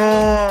my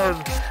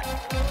God!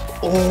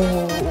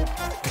 Oh,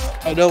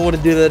 I don't want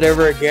to do that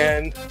ever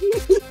again.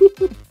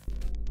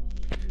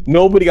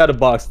 Nobody got a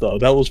box though.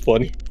 That was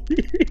funny.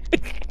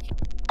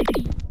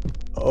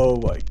 Oh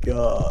my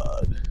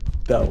God,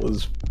 that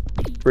was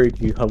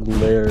freaking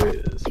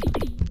hilarious.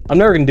 I'm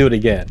never gonna do it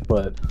again,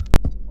 but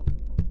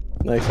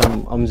like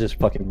I'm just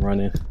fucking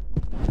running.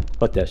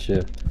 Fuck that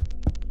shit.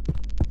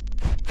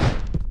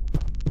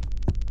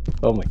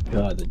 Oh my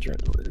God, the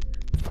adrenaline.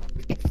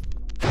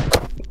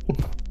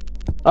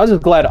 I was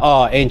just glad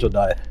Angel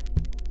died.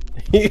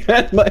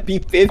 That might be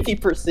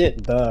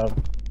 50%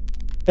 dumb.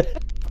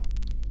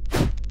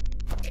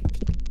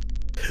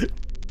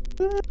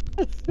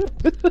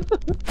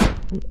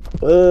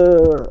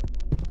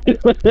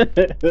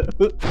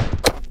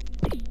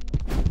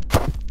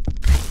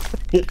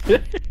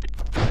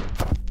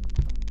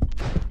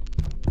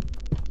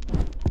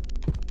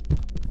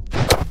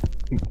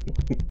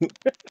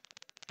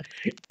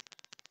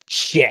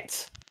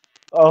 Shit.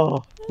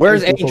 Oh.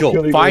 Where's Angel, Angel?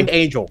 kill me, Find guys.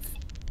 Angel.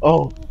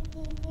 Oh.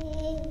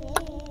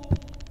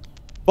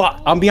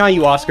 Fuck, I'm behind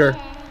you, Oscar.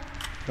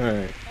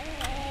 Alright.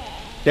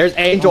 There's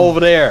Angel over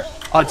there.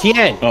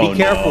 Tien, be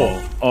careful.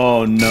 No.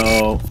 Oh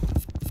no.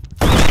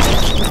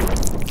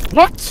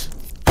 What?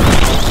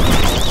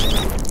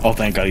 Oh,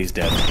 thank God he's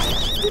dead.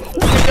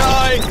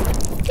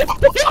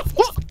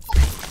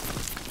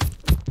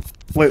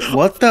 Wait,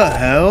 what the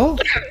hell?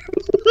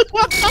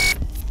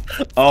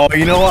 Oh,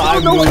 you know what? I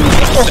moved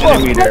a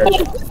centimeter.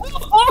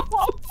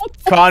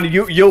 Con,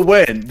 you'll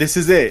win. This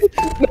is it.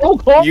 No,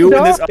 Con You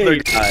and this died. other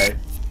guy.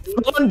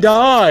 Con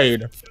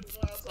died.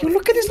 Yo,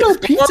 look at this little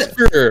pizza.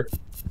 Oscar.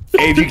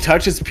 Hey, if you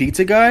touch this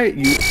pizza guy,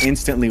 you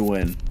instantly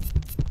win.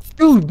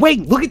 Dude,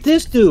 wait, look at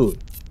this dude.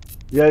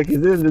 Yeah, because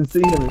they didn't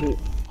see him.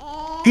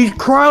 He's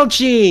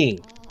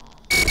crouching.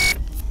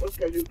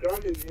 Oscar, you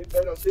crying. He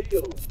better see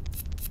you.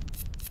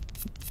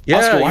 Yeah,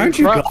 Oscar, why aren't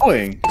you crouch-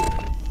 going?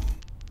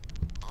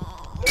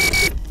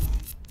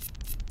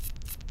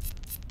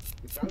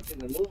 He's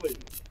talking and moving.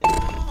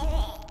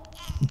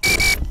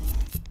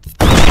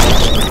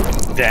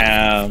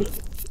 Damn.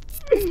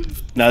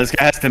 No, this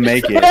guy has to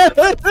make it. Yeah,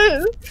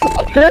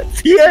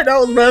 that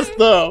was messed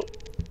up.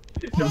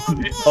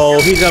 Oh,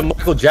 he got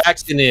Michael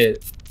Jackson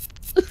it.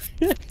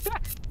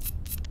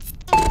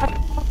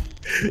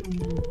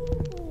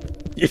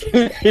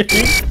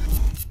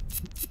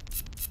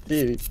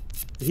 Dude,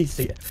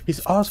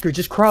 he's Oscar.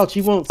 Just crouch.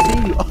 He won't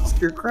see you.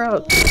 Oscar,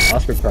 crouch.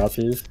 Oscar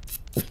crouches.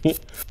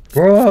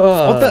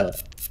 Bruh. What the?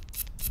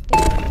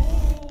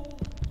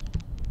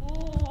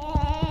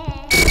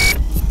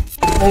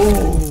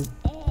 Oh.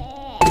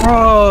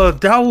 Bro,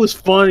 that was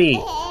funny.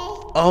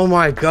 Oh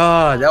my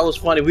God, that was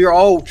funny. We were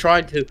all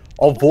trying to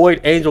avoid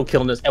Angel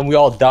killing us, and we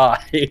all died.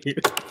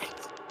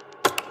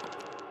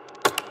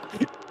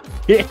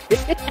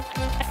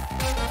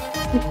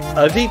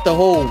 I think the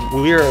whole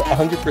we're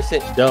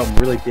 100% dumb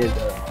really did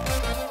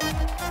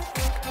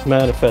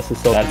manifest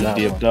itself. That's in a that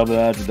deep one. double.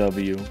 That's a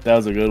W. That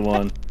was a good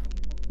one.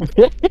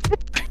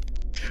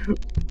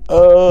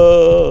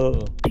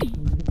 Oh.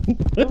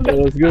 That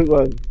was a good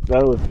one.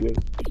 That was good.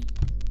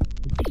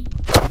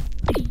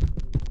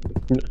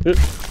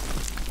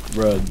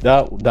 Bro,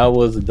 that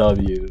was a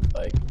W.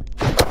 Like,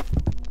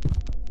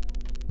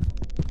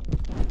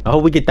 I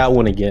hope we get that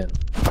one again.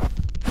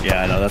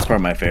 Yeah, I know. That's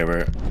probably my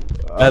favorite.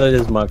 That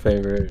is my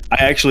favorite.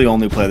 I actually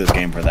only play this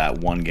game for that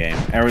one game.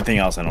 Everything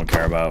else I don't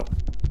care about.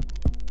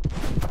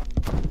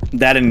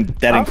 That and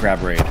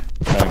crab raid.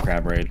 That and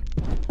crab raid.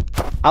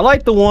 I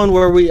like the one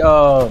where we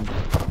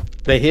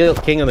the hill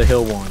King of the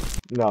Hill one.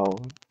 No.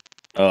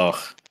 Ugh.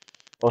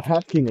 Or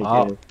hacking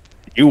Oh. again.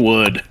 You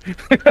would.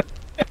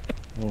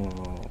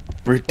 Oh.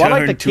 Return Well, I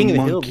like the to King of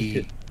the Hill monkey.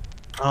 because...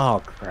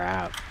 Oh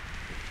crap!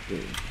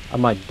 I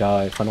might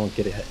die if I don't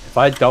get it. If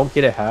I don't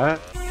get a hat.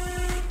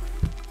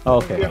 Oh,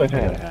 okay, Get a I got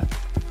hat. a hat.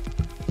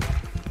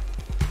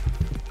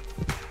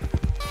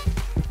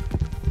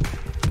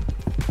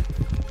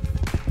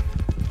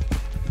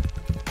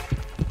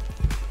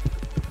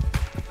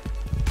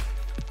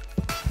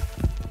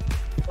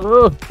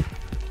 Ugh.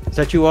 Is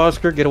that you,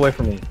 Oscar? Get away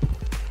from me.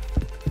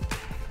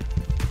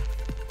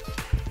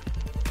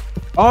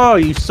 Oh,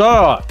 you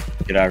saw!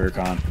 Get out of here,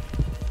 Con.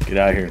 Get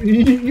out of here.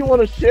 You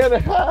want to share the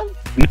hat?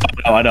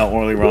 No, I don't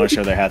really want to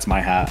share the hat's my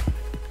hat.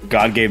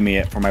 God gave me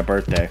it for my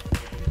birthday.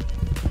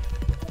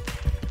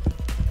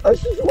 I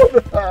just want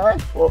the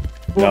hat. For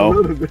No. a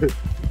little bit.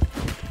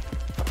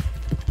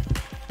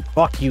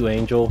 Fuck you,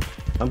 Angel.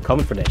 I'm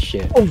coming for that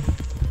shit. Oh.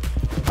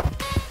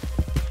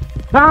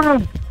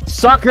 Ah,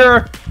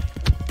 sucker!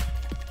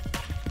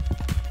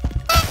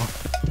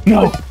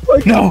 No!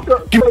 No!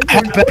 Give me the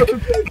hat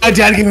back! My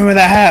dad gave me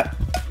that hat!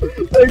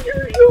 Thank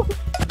you.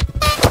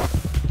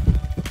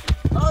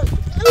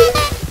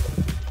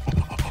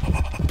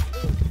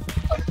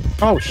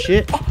 Oh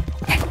shit!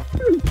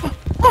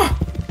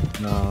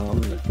 No.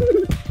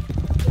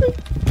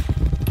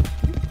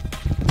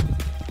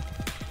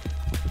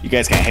 You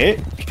guys can't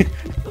hit?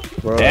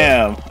 Bro.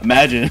 Damn,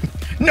 imagine.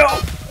 No!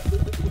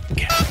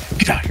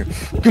 Get out of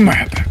here. Give my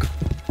hat back.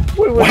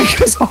 Wait.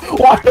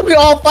 Why are we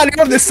all fighting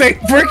over the same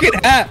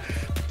freaking hat?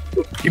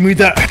 Give me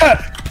that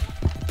hat!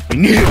 I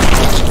need it!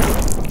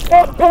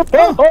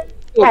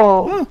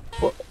 Oh.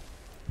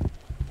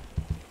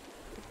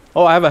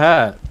 Oh, I have a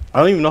hat. I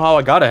don't even know how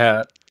I got a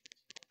hat.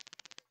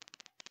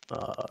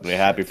 We're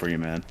happy for you,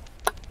 man.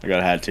 I got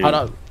a hat too. I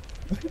don't.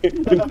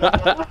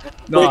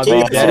 No, Wait, I'm can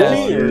you dead.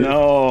 hear me, or-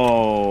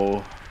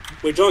 No.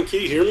 Wait, John, can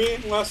you hear me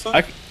last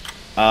time?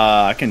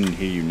 I can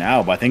hear you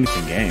now, but I think it's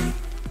in game.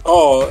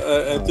 Oh,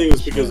 I think it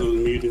was because it was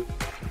muted.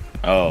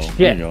 Oh, Yeah.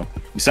 there you go.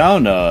 You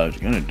sound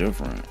kind of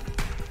different.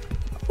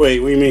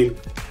 Wait, what do you mean?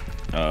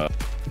 I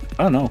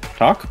don't know.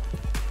 Talk?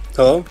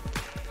 Hello?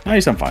 No,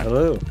 you sound fine.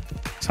 Hello.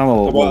 Sound a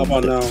How little.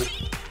 about now?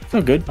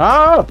 Sound good.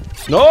 Ah!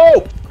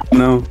 No!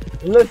 No.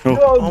 Let's Oh.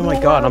 go. Oh my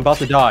god, I'm about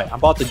to die. I'm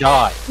about to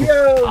die. Yeah.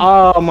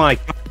 Oh my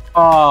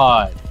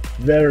god.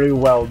 Very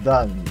well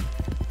done.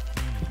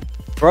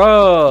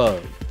 Bro.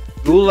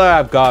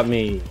 Gulab got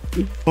me.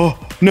 Oh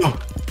no.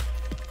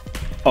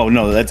 Oh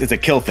no, it's a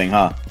kill thing,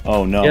 huh?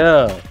 Oh no.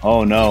 Yeah.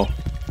 Oh no.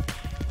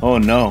 Oh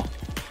no.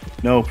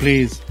 No,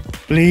 please.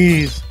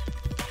 Please.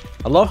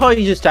 I love how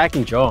you're just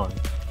attacking John.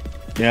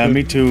 Yeah,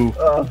 me too.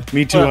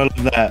 Me too. I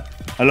love that.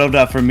 I love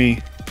that for me.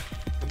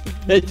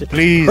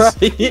 Please. Right?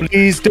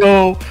 Please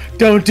don't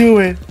do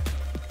it.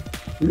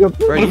 You got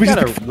Bro, you we just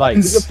gotta, be like,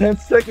 You got 10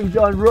 seconds,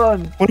 John.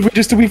 Run. What if we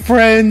just to be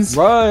friends?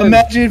 run.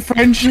 Imagine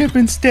friendship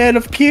instead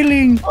of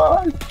killing.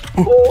 5,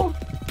 4,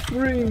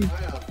 3,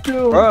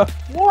 2, Bro.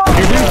 1.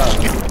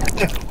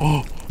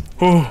 Oh,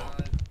 oh,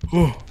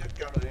 oh.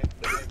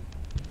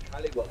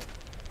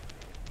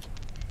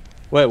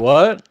 Wait,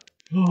 what?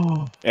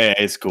 Hey,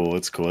 it's cool.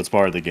 It's cool. It's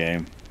part of the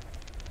game.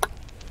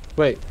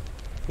 Wait.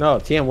 No,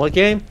 TM, what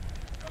game?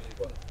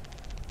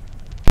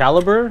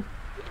 Caliber?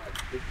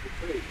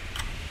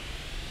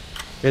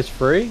 It's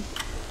free?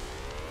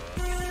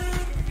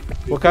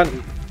 What kind?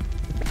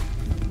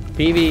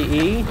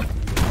 PvE?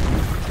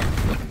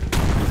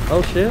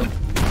 Oh shit.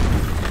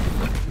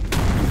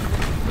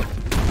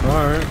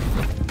 Alright.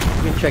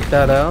 You can check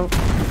that out.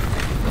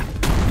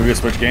 We gonna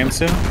switch games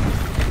soon?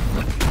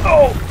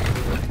 Oh!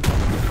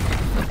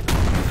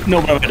 No,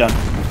 what have I done?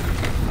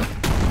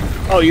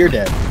 Oh, you're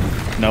dead.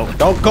 No,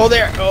 Don't go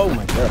there! Oh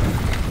my god.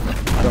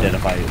 I'm dead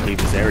if I leave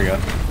this area.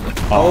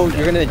 Oh, I'm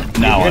you're dead. gonna,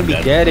 Now you're I'm gonna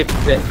be dead. dead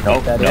if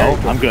Nope, that no,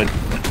 area- I'm good.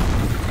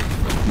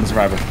 I'm a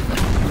survivor.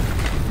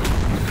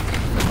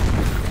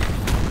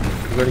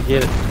 You're gonna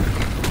get it.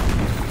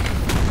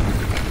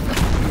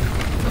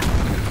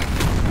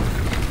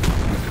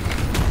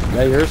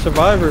 Yeah, you're a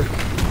survivor.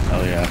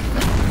 Hell yeah.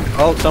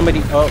 Oh,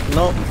 somebody. Oh,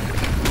 no.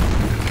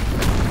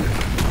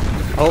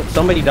 Oh,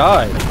 somebody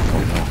died.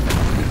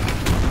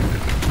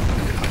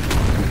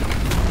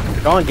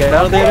 Oh John, get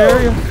out of that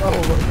area. no.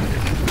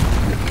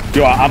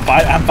 Yo, I'm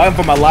fighting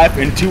for my life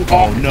in two.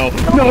 Oh no.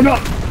 No, no.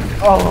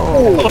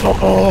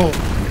 Oh,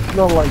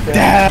 not like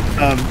that.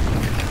 Damn.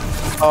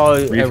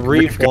 Oh, Reef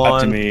Reef got to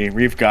won. me.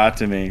 Reef got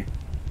to me.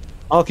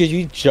 Oh, because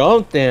you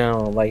jumped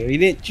down. Like, you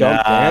didn't jump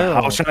Nah, down.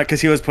 I was trying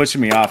because he was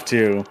pushing me off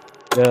too.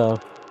 Yeah.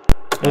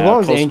 As long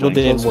as Close Angel win,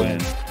 didn't close win.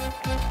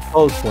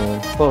 Close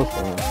win. Close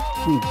win.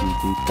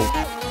 GG, people.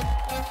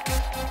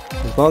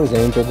 As long as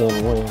Angel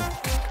didn't win.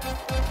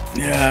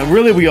 Yeah,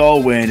 really, we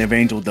all win if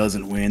Angel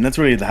doesn't win. That's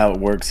really how it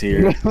works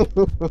here.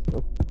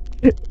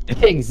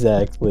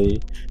 Exactly.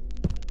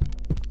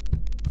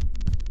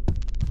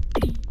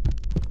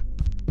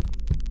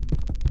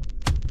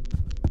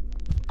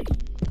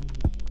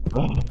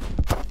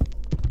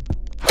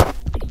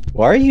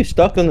 Why are you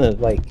stuck on the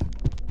like?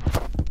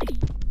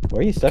 Why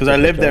are you stuck? Because I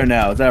live there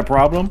now. Is that a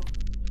problem?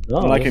 No,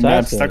 I like I'm it, man. I'm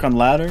asking. stuck on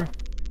ladder.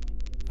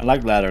 I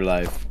like ladder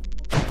life.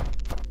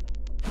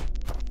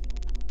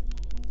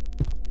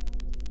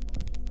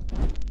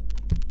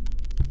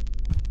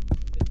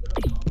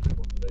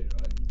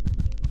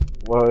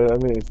 Well, I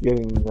mean, it's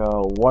getting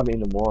 1 in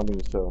the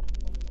morning, so.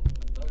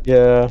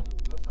 Yeah.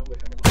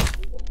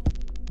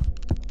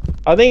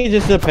 I think it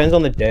just depends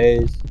on the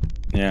days.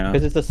 Yeah.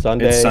 Because it's a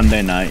Sunday. It's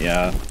Sunday night,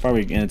 yeah.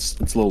 Probably and it's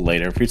a little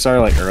later. If we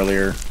started like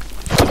earlier,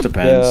 it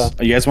depends.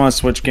 You guys want to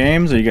switch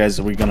games, or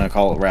are we gonna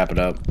wrap it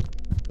up?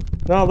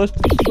 No, let's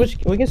switch.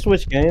 We can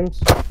switch games.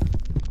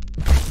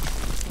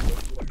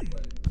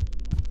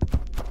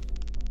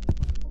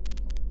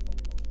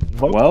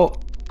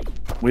 Well,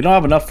 we don't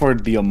have enough for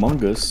the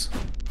Among Us.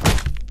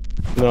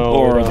 No.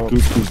 Or the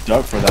Goose Goose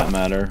Duck for that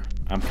matter.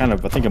 I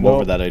think I'm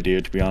over that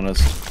idea, to be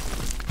honest.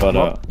 But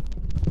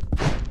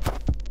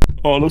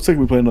oh, it looks like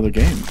we play another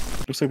game.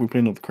 Looks like we play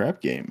another crap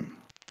game.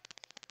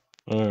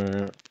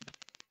 Alright.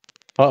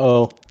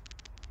 Uh-oh.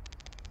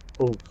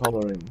 Oh,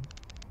 coloring.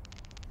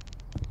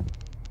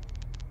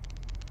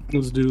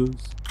 Let's do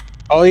this.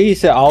 Oh, he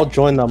said I'll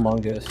join the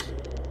Among Us.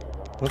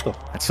 What the?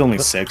 It's only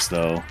 6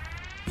 though.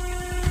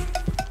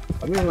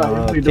 I mean,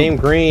 like, if we Team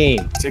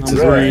Green. 6 is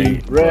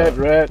red, right.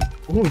 red.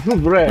 Who's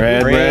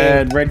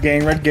red? Red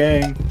gang, red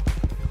gang.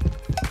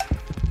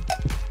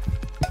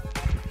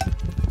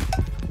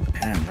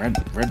 Man,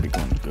 red be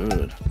going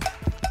good.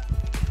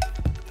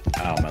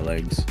 Ow, my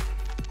legs.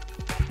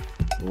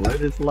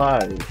 Red is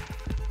live.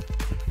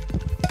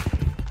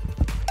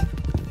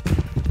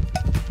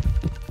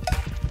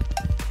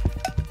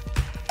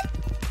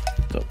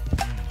 So.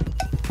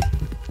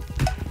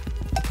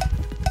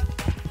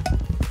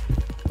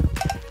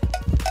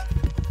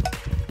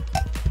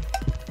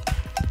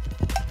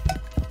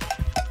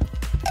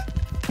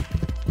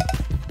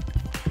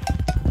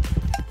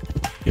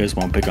 You guys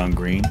want to pick on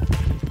green?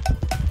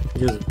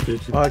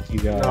 Fuck you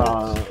guys.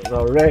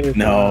 No, red is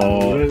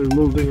No. red is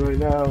losing right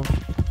now.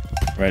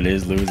 Red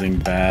is losing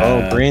bad.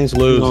 Oh, green's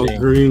losing. No,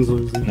 green's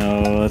losing.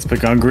 No, let's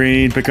pick on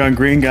green. Pick on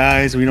green,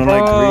 guys. We don't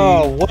like green.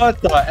 Oh,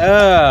 what the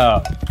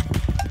F?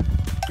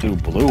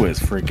 Dude, blue is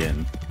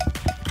freaking.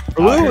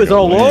 Blue is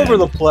all over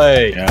the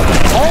place.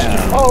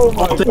 Yeah. Oh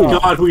my Thank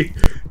god. God we.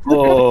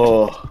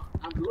 Oh.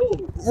 I'm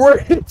blue. We're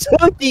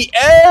took the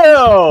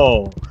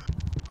L.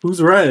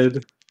 Who's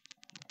red?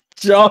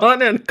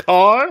 John and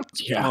Carl.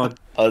 Yeah.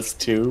 Us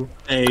too.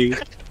 Hey,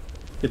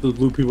 get those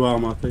blue people out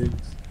of my face.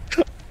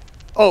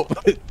 Oh,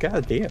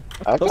 god damn.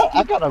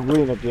 I gotta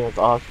win against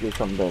Oscar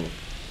someday.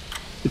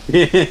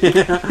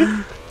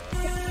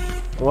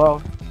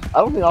 Well, I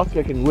don't think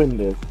Oscar can win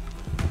this.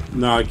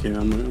 No, I can't.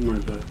 I'm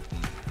right back.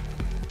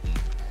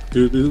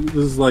 Dude, this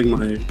is like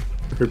my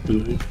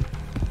kryptonite.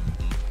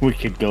 We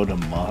could go to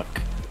Muck.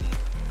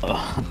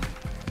 Ugh.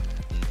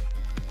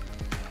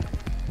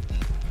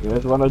 You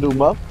guys wanna do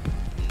muff?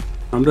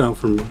 I'm down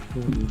for more.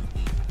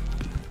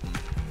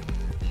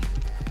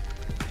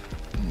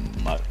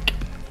 Muck.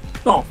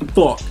 Oh,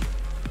 fuck.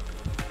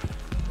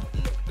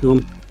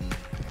 Dude,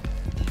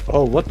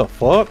 Oh, what the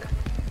fuck?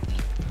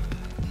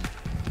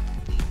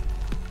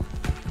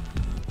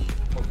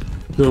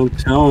 I'm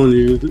telling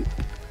you.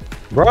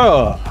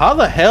 Bruh, how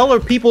the hell are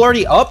people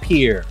already up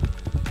here?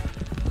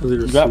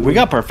 We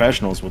got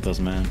professionals with us,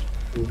 man.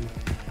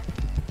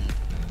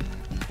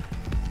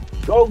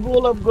 Go,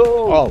 Gulab,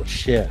 go! Oh,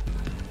 shit.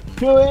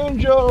 Kill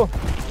Angel!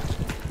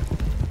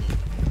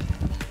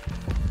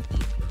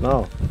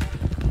 No.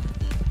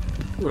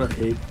 What I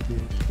hate.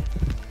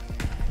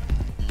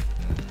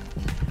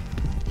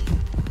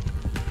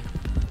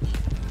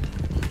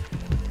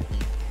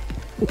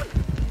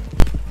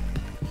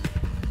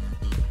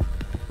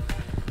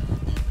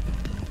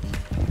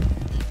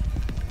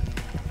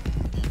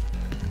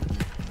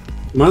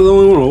 Am I the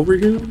only one over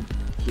here?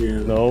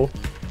 Yeah. No.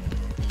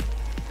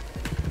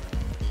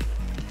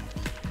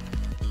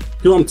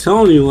 Dude, I'm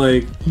telling you,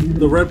 like,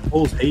 the red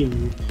poles hate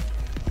me.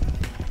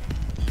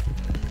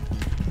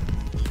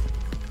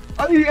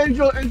 I need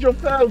Angel, Angel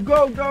fell!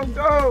 Go, go,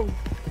 go!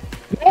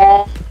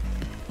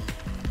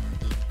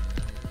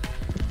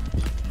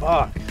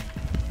 Fuck.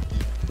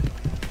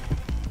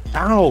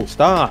 Ow,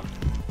 stop.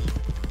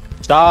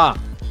 Stop.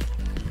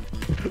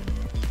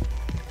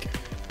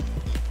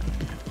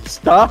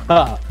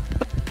 Stop.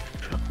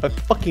 I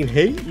fucking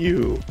hate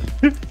you.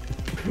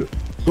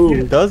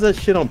 Who does that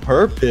shit on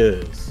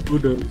purpose? Who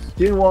does?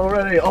 Team one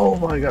ready! Oh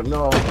my god,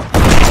 no!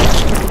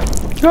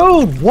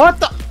 Dude, what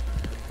the?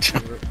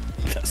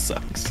 That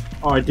sucks.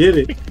 Oh, I did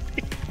it.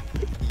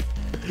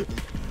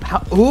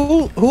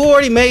 Who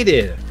already made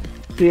it?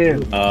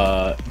 Team.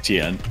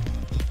 Gian.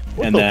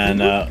 What And the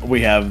then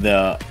we have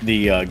the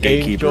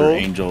gatekeeper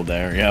Angel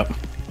there. Yep.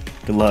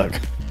 Good luck.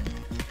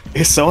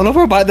 Is someone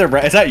over by the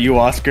red? Is that you,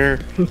 Oscar?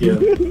 Yeah.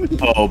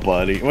 Oh,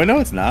 buddy. Wait, no,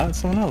 it's not. It's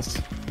someone else.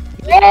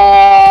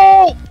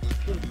 Oh!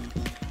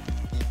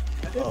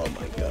 Oh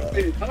my god.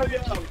 Hurry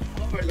up.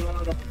 Oh my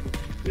god.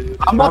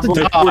 I'm about to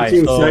Like die.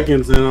 14 So.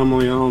 seconds, and I'm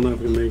like, I don't know if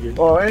we make it.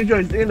 Oh,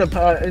 Andrew's in the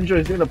park.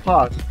 Andrew's in the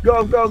park.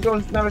 Go, go, go.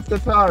 Now it's the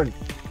time.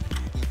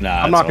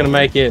 Nah, I'm not gonna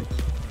make it.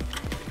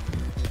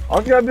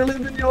 Oscar, I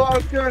believe in you,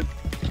 Oscar.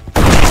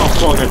 Oh,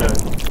 fuck, I died.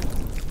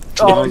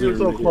 Oh, Yeah, you're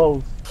so make it.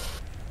 close.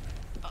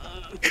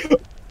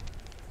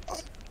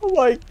 Oh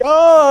my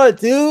god,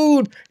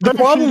 dude! The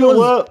problem You know was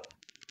what?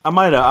 I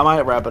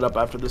might wrap it up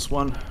after this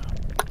one.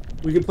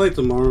 We can play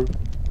tomorrow.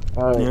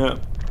 All right. Yeah,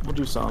 we'll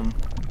do something.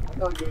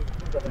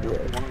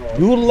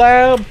 Doodle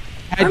Lab.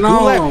 Had I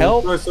Doodle Lab know.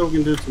 help? That's what we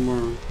can do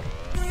tomorrow.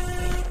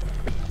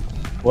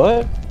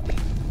 What?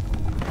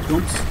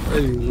 Don't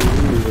say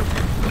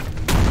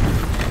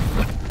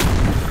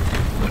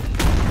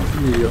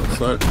me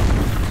outside.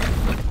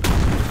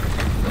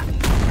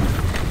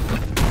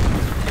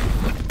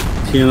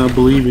 Cannot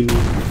believe in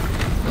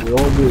you. We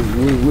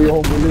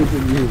all believe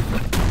in you.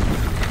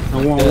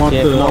 I want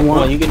Yeah, the. come I on,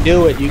 want. you can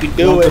do it. You can I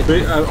do want it. the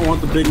big. I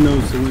want the big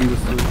nose to win this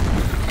thing.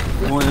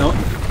 I want help.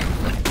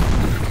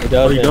 It Oh,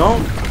 doesn't. you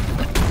don't?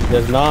 He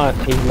does not.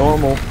 He's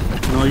normal.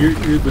 No, you're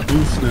the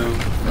deuce now.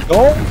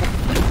 Oh!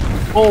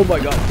 Oh my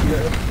god.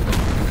 Yeah.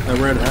 That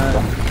red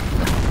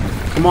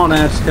hat. Come on,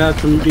 Ash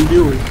Ketchum, you can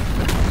do it.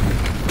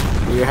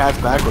 Your hat's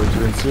backwards.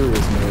 You're in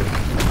serious mode.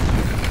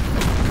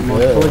 Come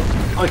on,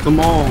 Yeah. like them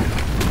all.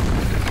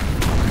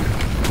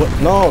 What?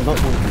 No,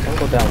 don't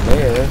go down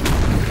there.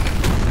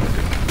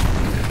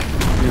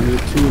 And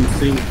they're too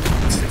insane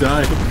to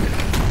die.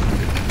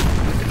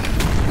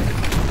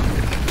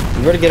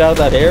 You better get out of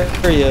that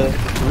area.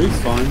 Oh, he's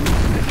fine.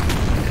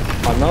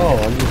 I know,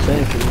 I'm just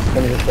saying, because it's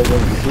gonna get so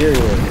really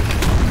serious.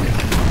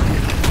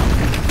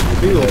 I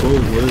think they'll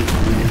both live.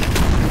 Man.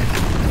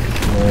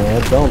 No, I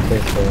don't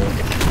think so.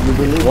 You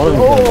believe One of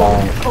them's gonna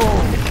die.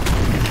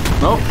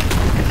 Nope.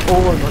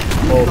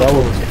 Oh, that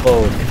one was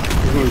close.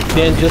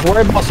 Dan, just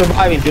worry about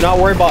surviving. Do not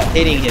worry about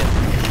hitting him.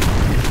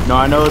 No,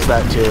 I noticed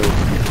that too.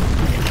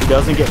 He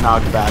doesn't get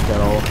knocked back at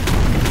all.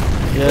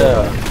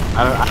 Yeah.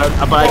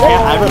 But I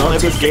can't. I haven't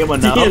played this game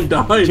enough Tian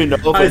died. to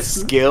know if it's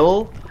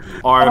skill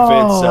or if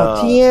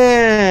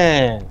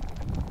Tian!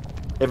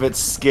 it's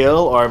skill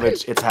or if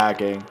it's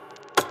hacking.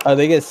 I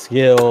think it's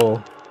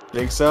skill.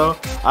 Think so?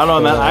 I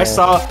don't know, man. I Yeah.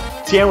 saw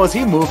Tian. Was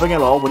he moving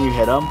at all when you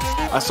hit him?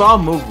 I saw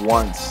him move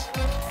once.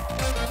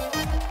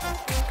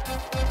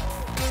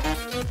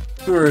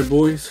 Alright,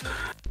 boys.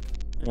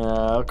 Yeah,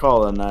 I'll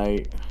call it a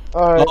night.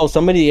 All right. Oh,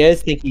 somebody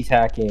is think he's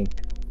hacking.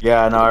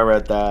 Yeah, no, I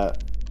read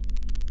that.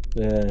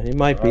 Yeah, he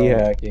might be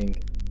hacking.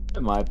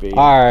 It might be.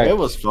 Alright. It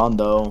was fun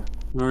though.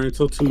 Alright,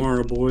 till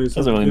tomorrow, boys.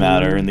 Doesn't really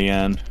matter in the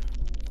end.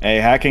 Hey,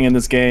 hacking in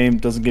this game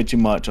doesn't get you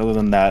much other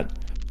than that.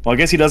 Well, I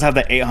guess he does have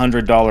the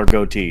 $800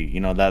 goatee. You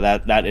know,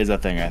 that is a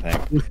thing, I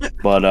think.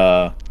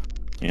 But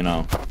you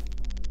know.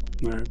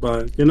 Alright,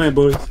 bye. Good night,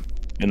 boys.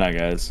 Good night,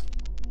 guys.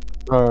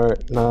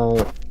 Alright, no.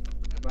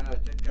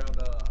 Check out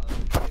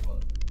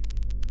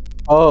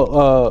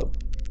Oh,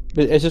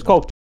 it's just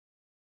called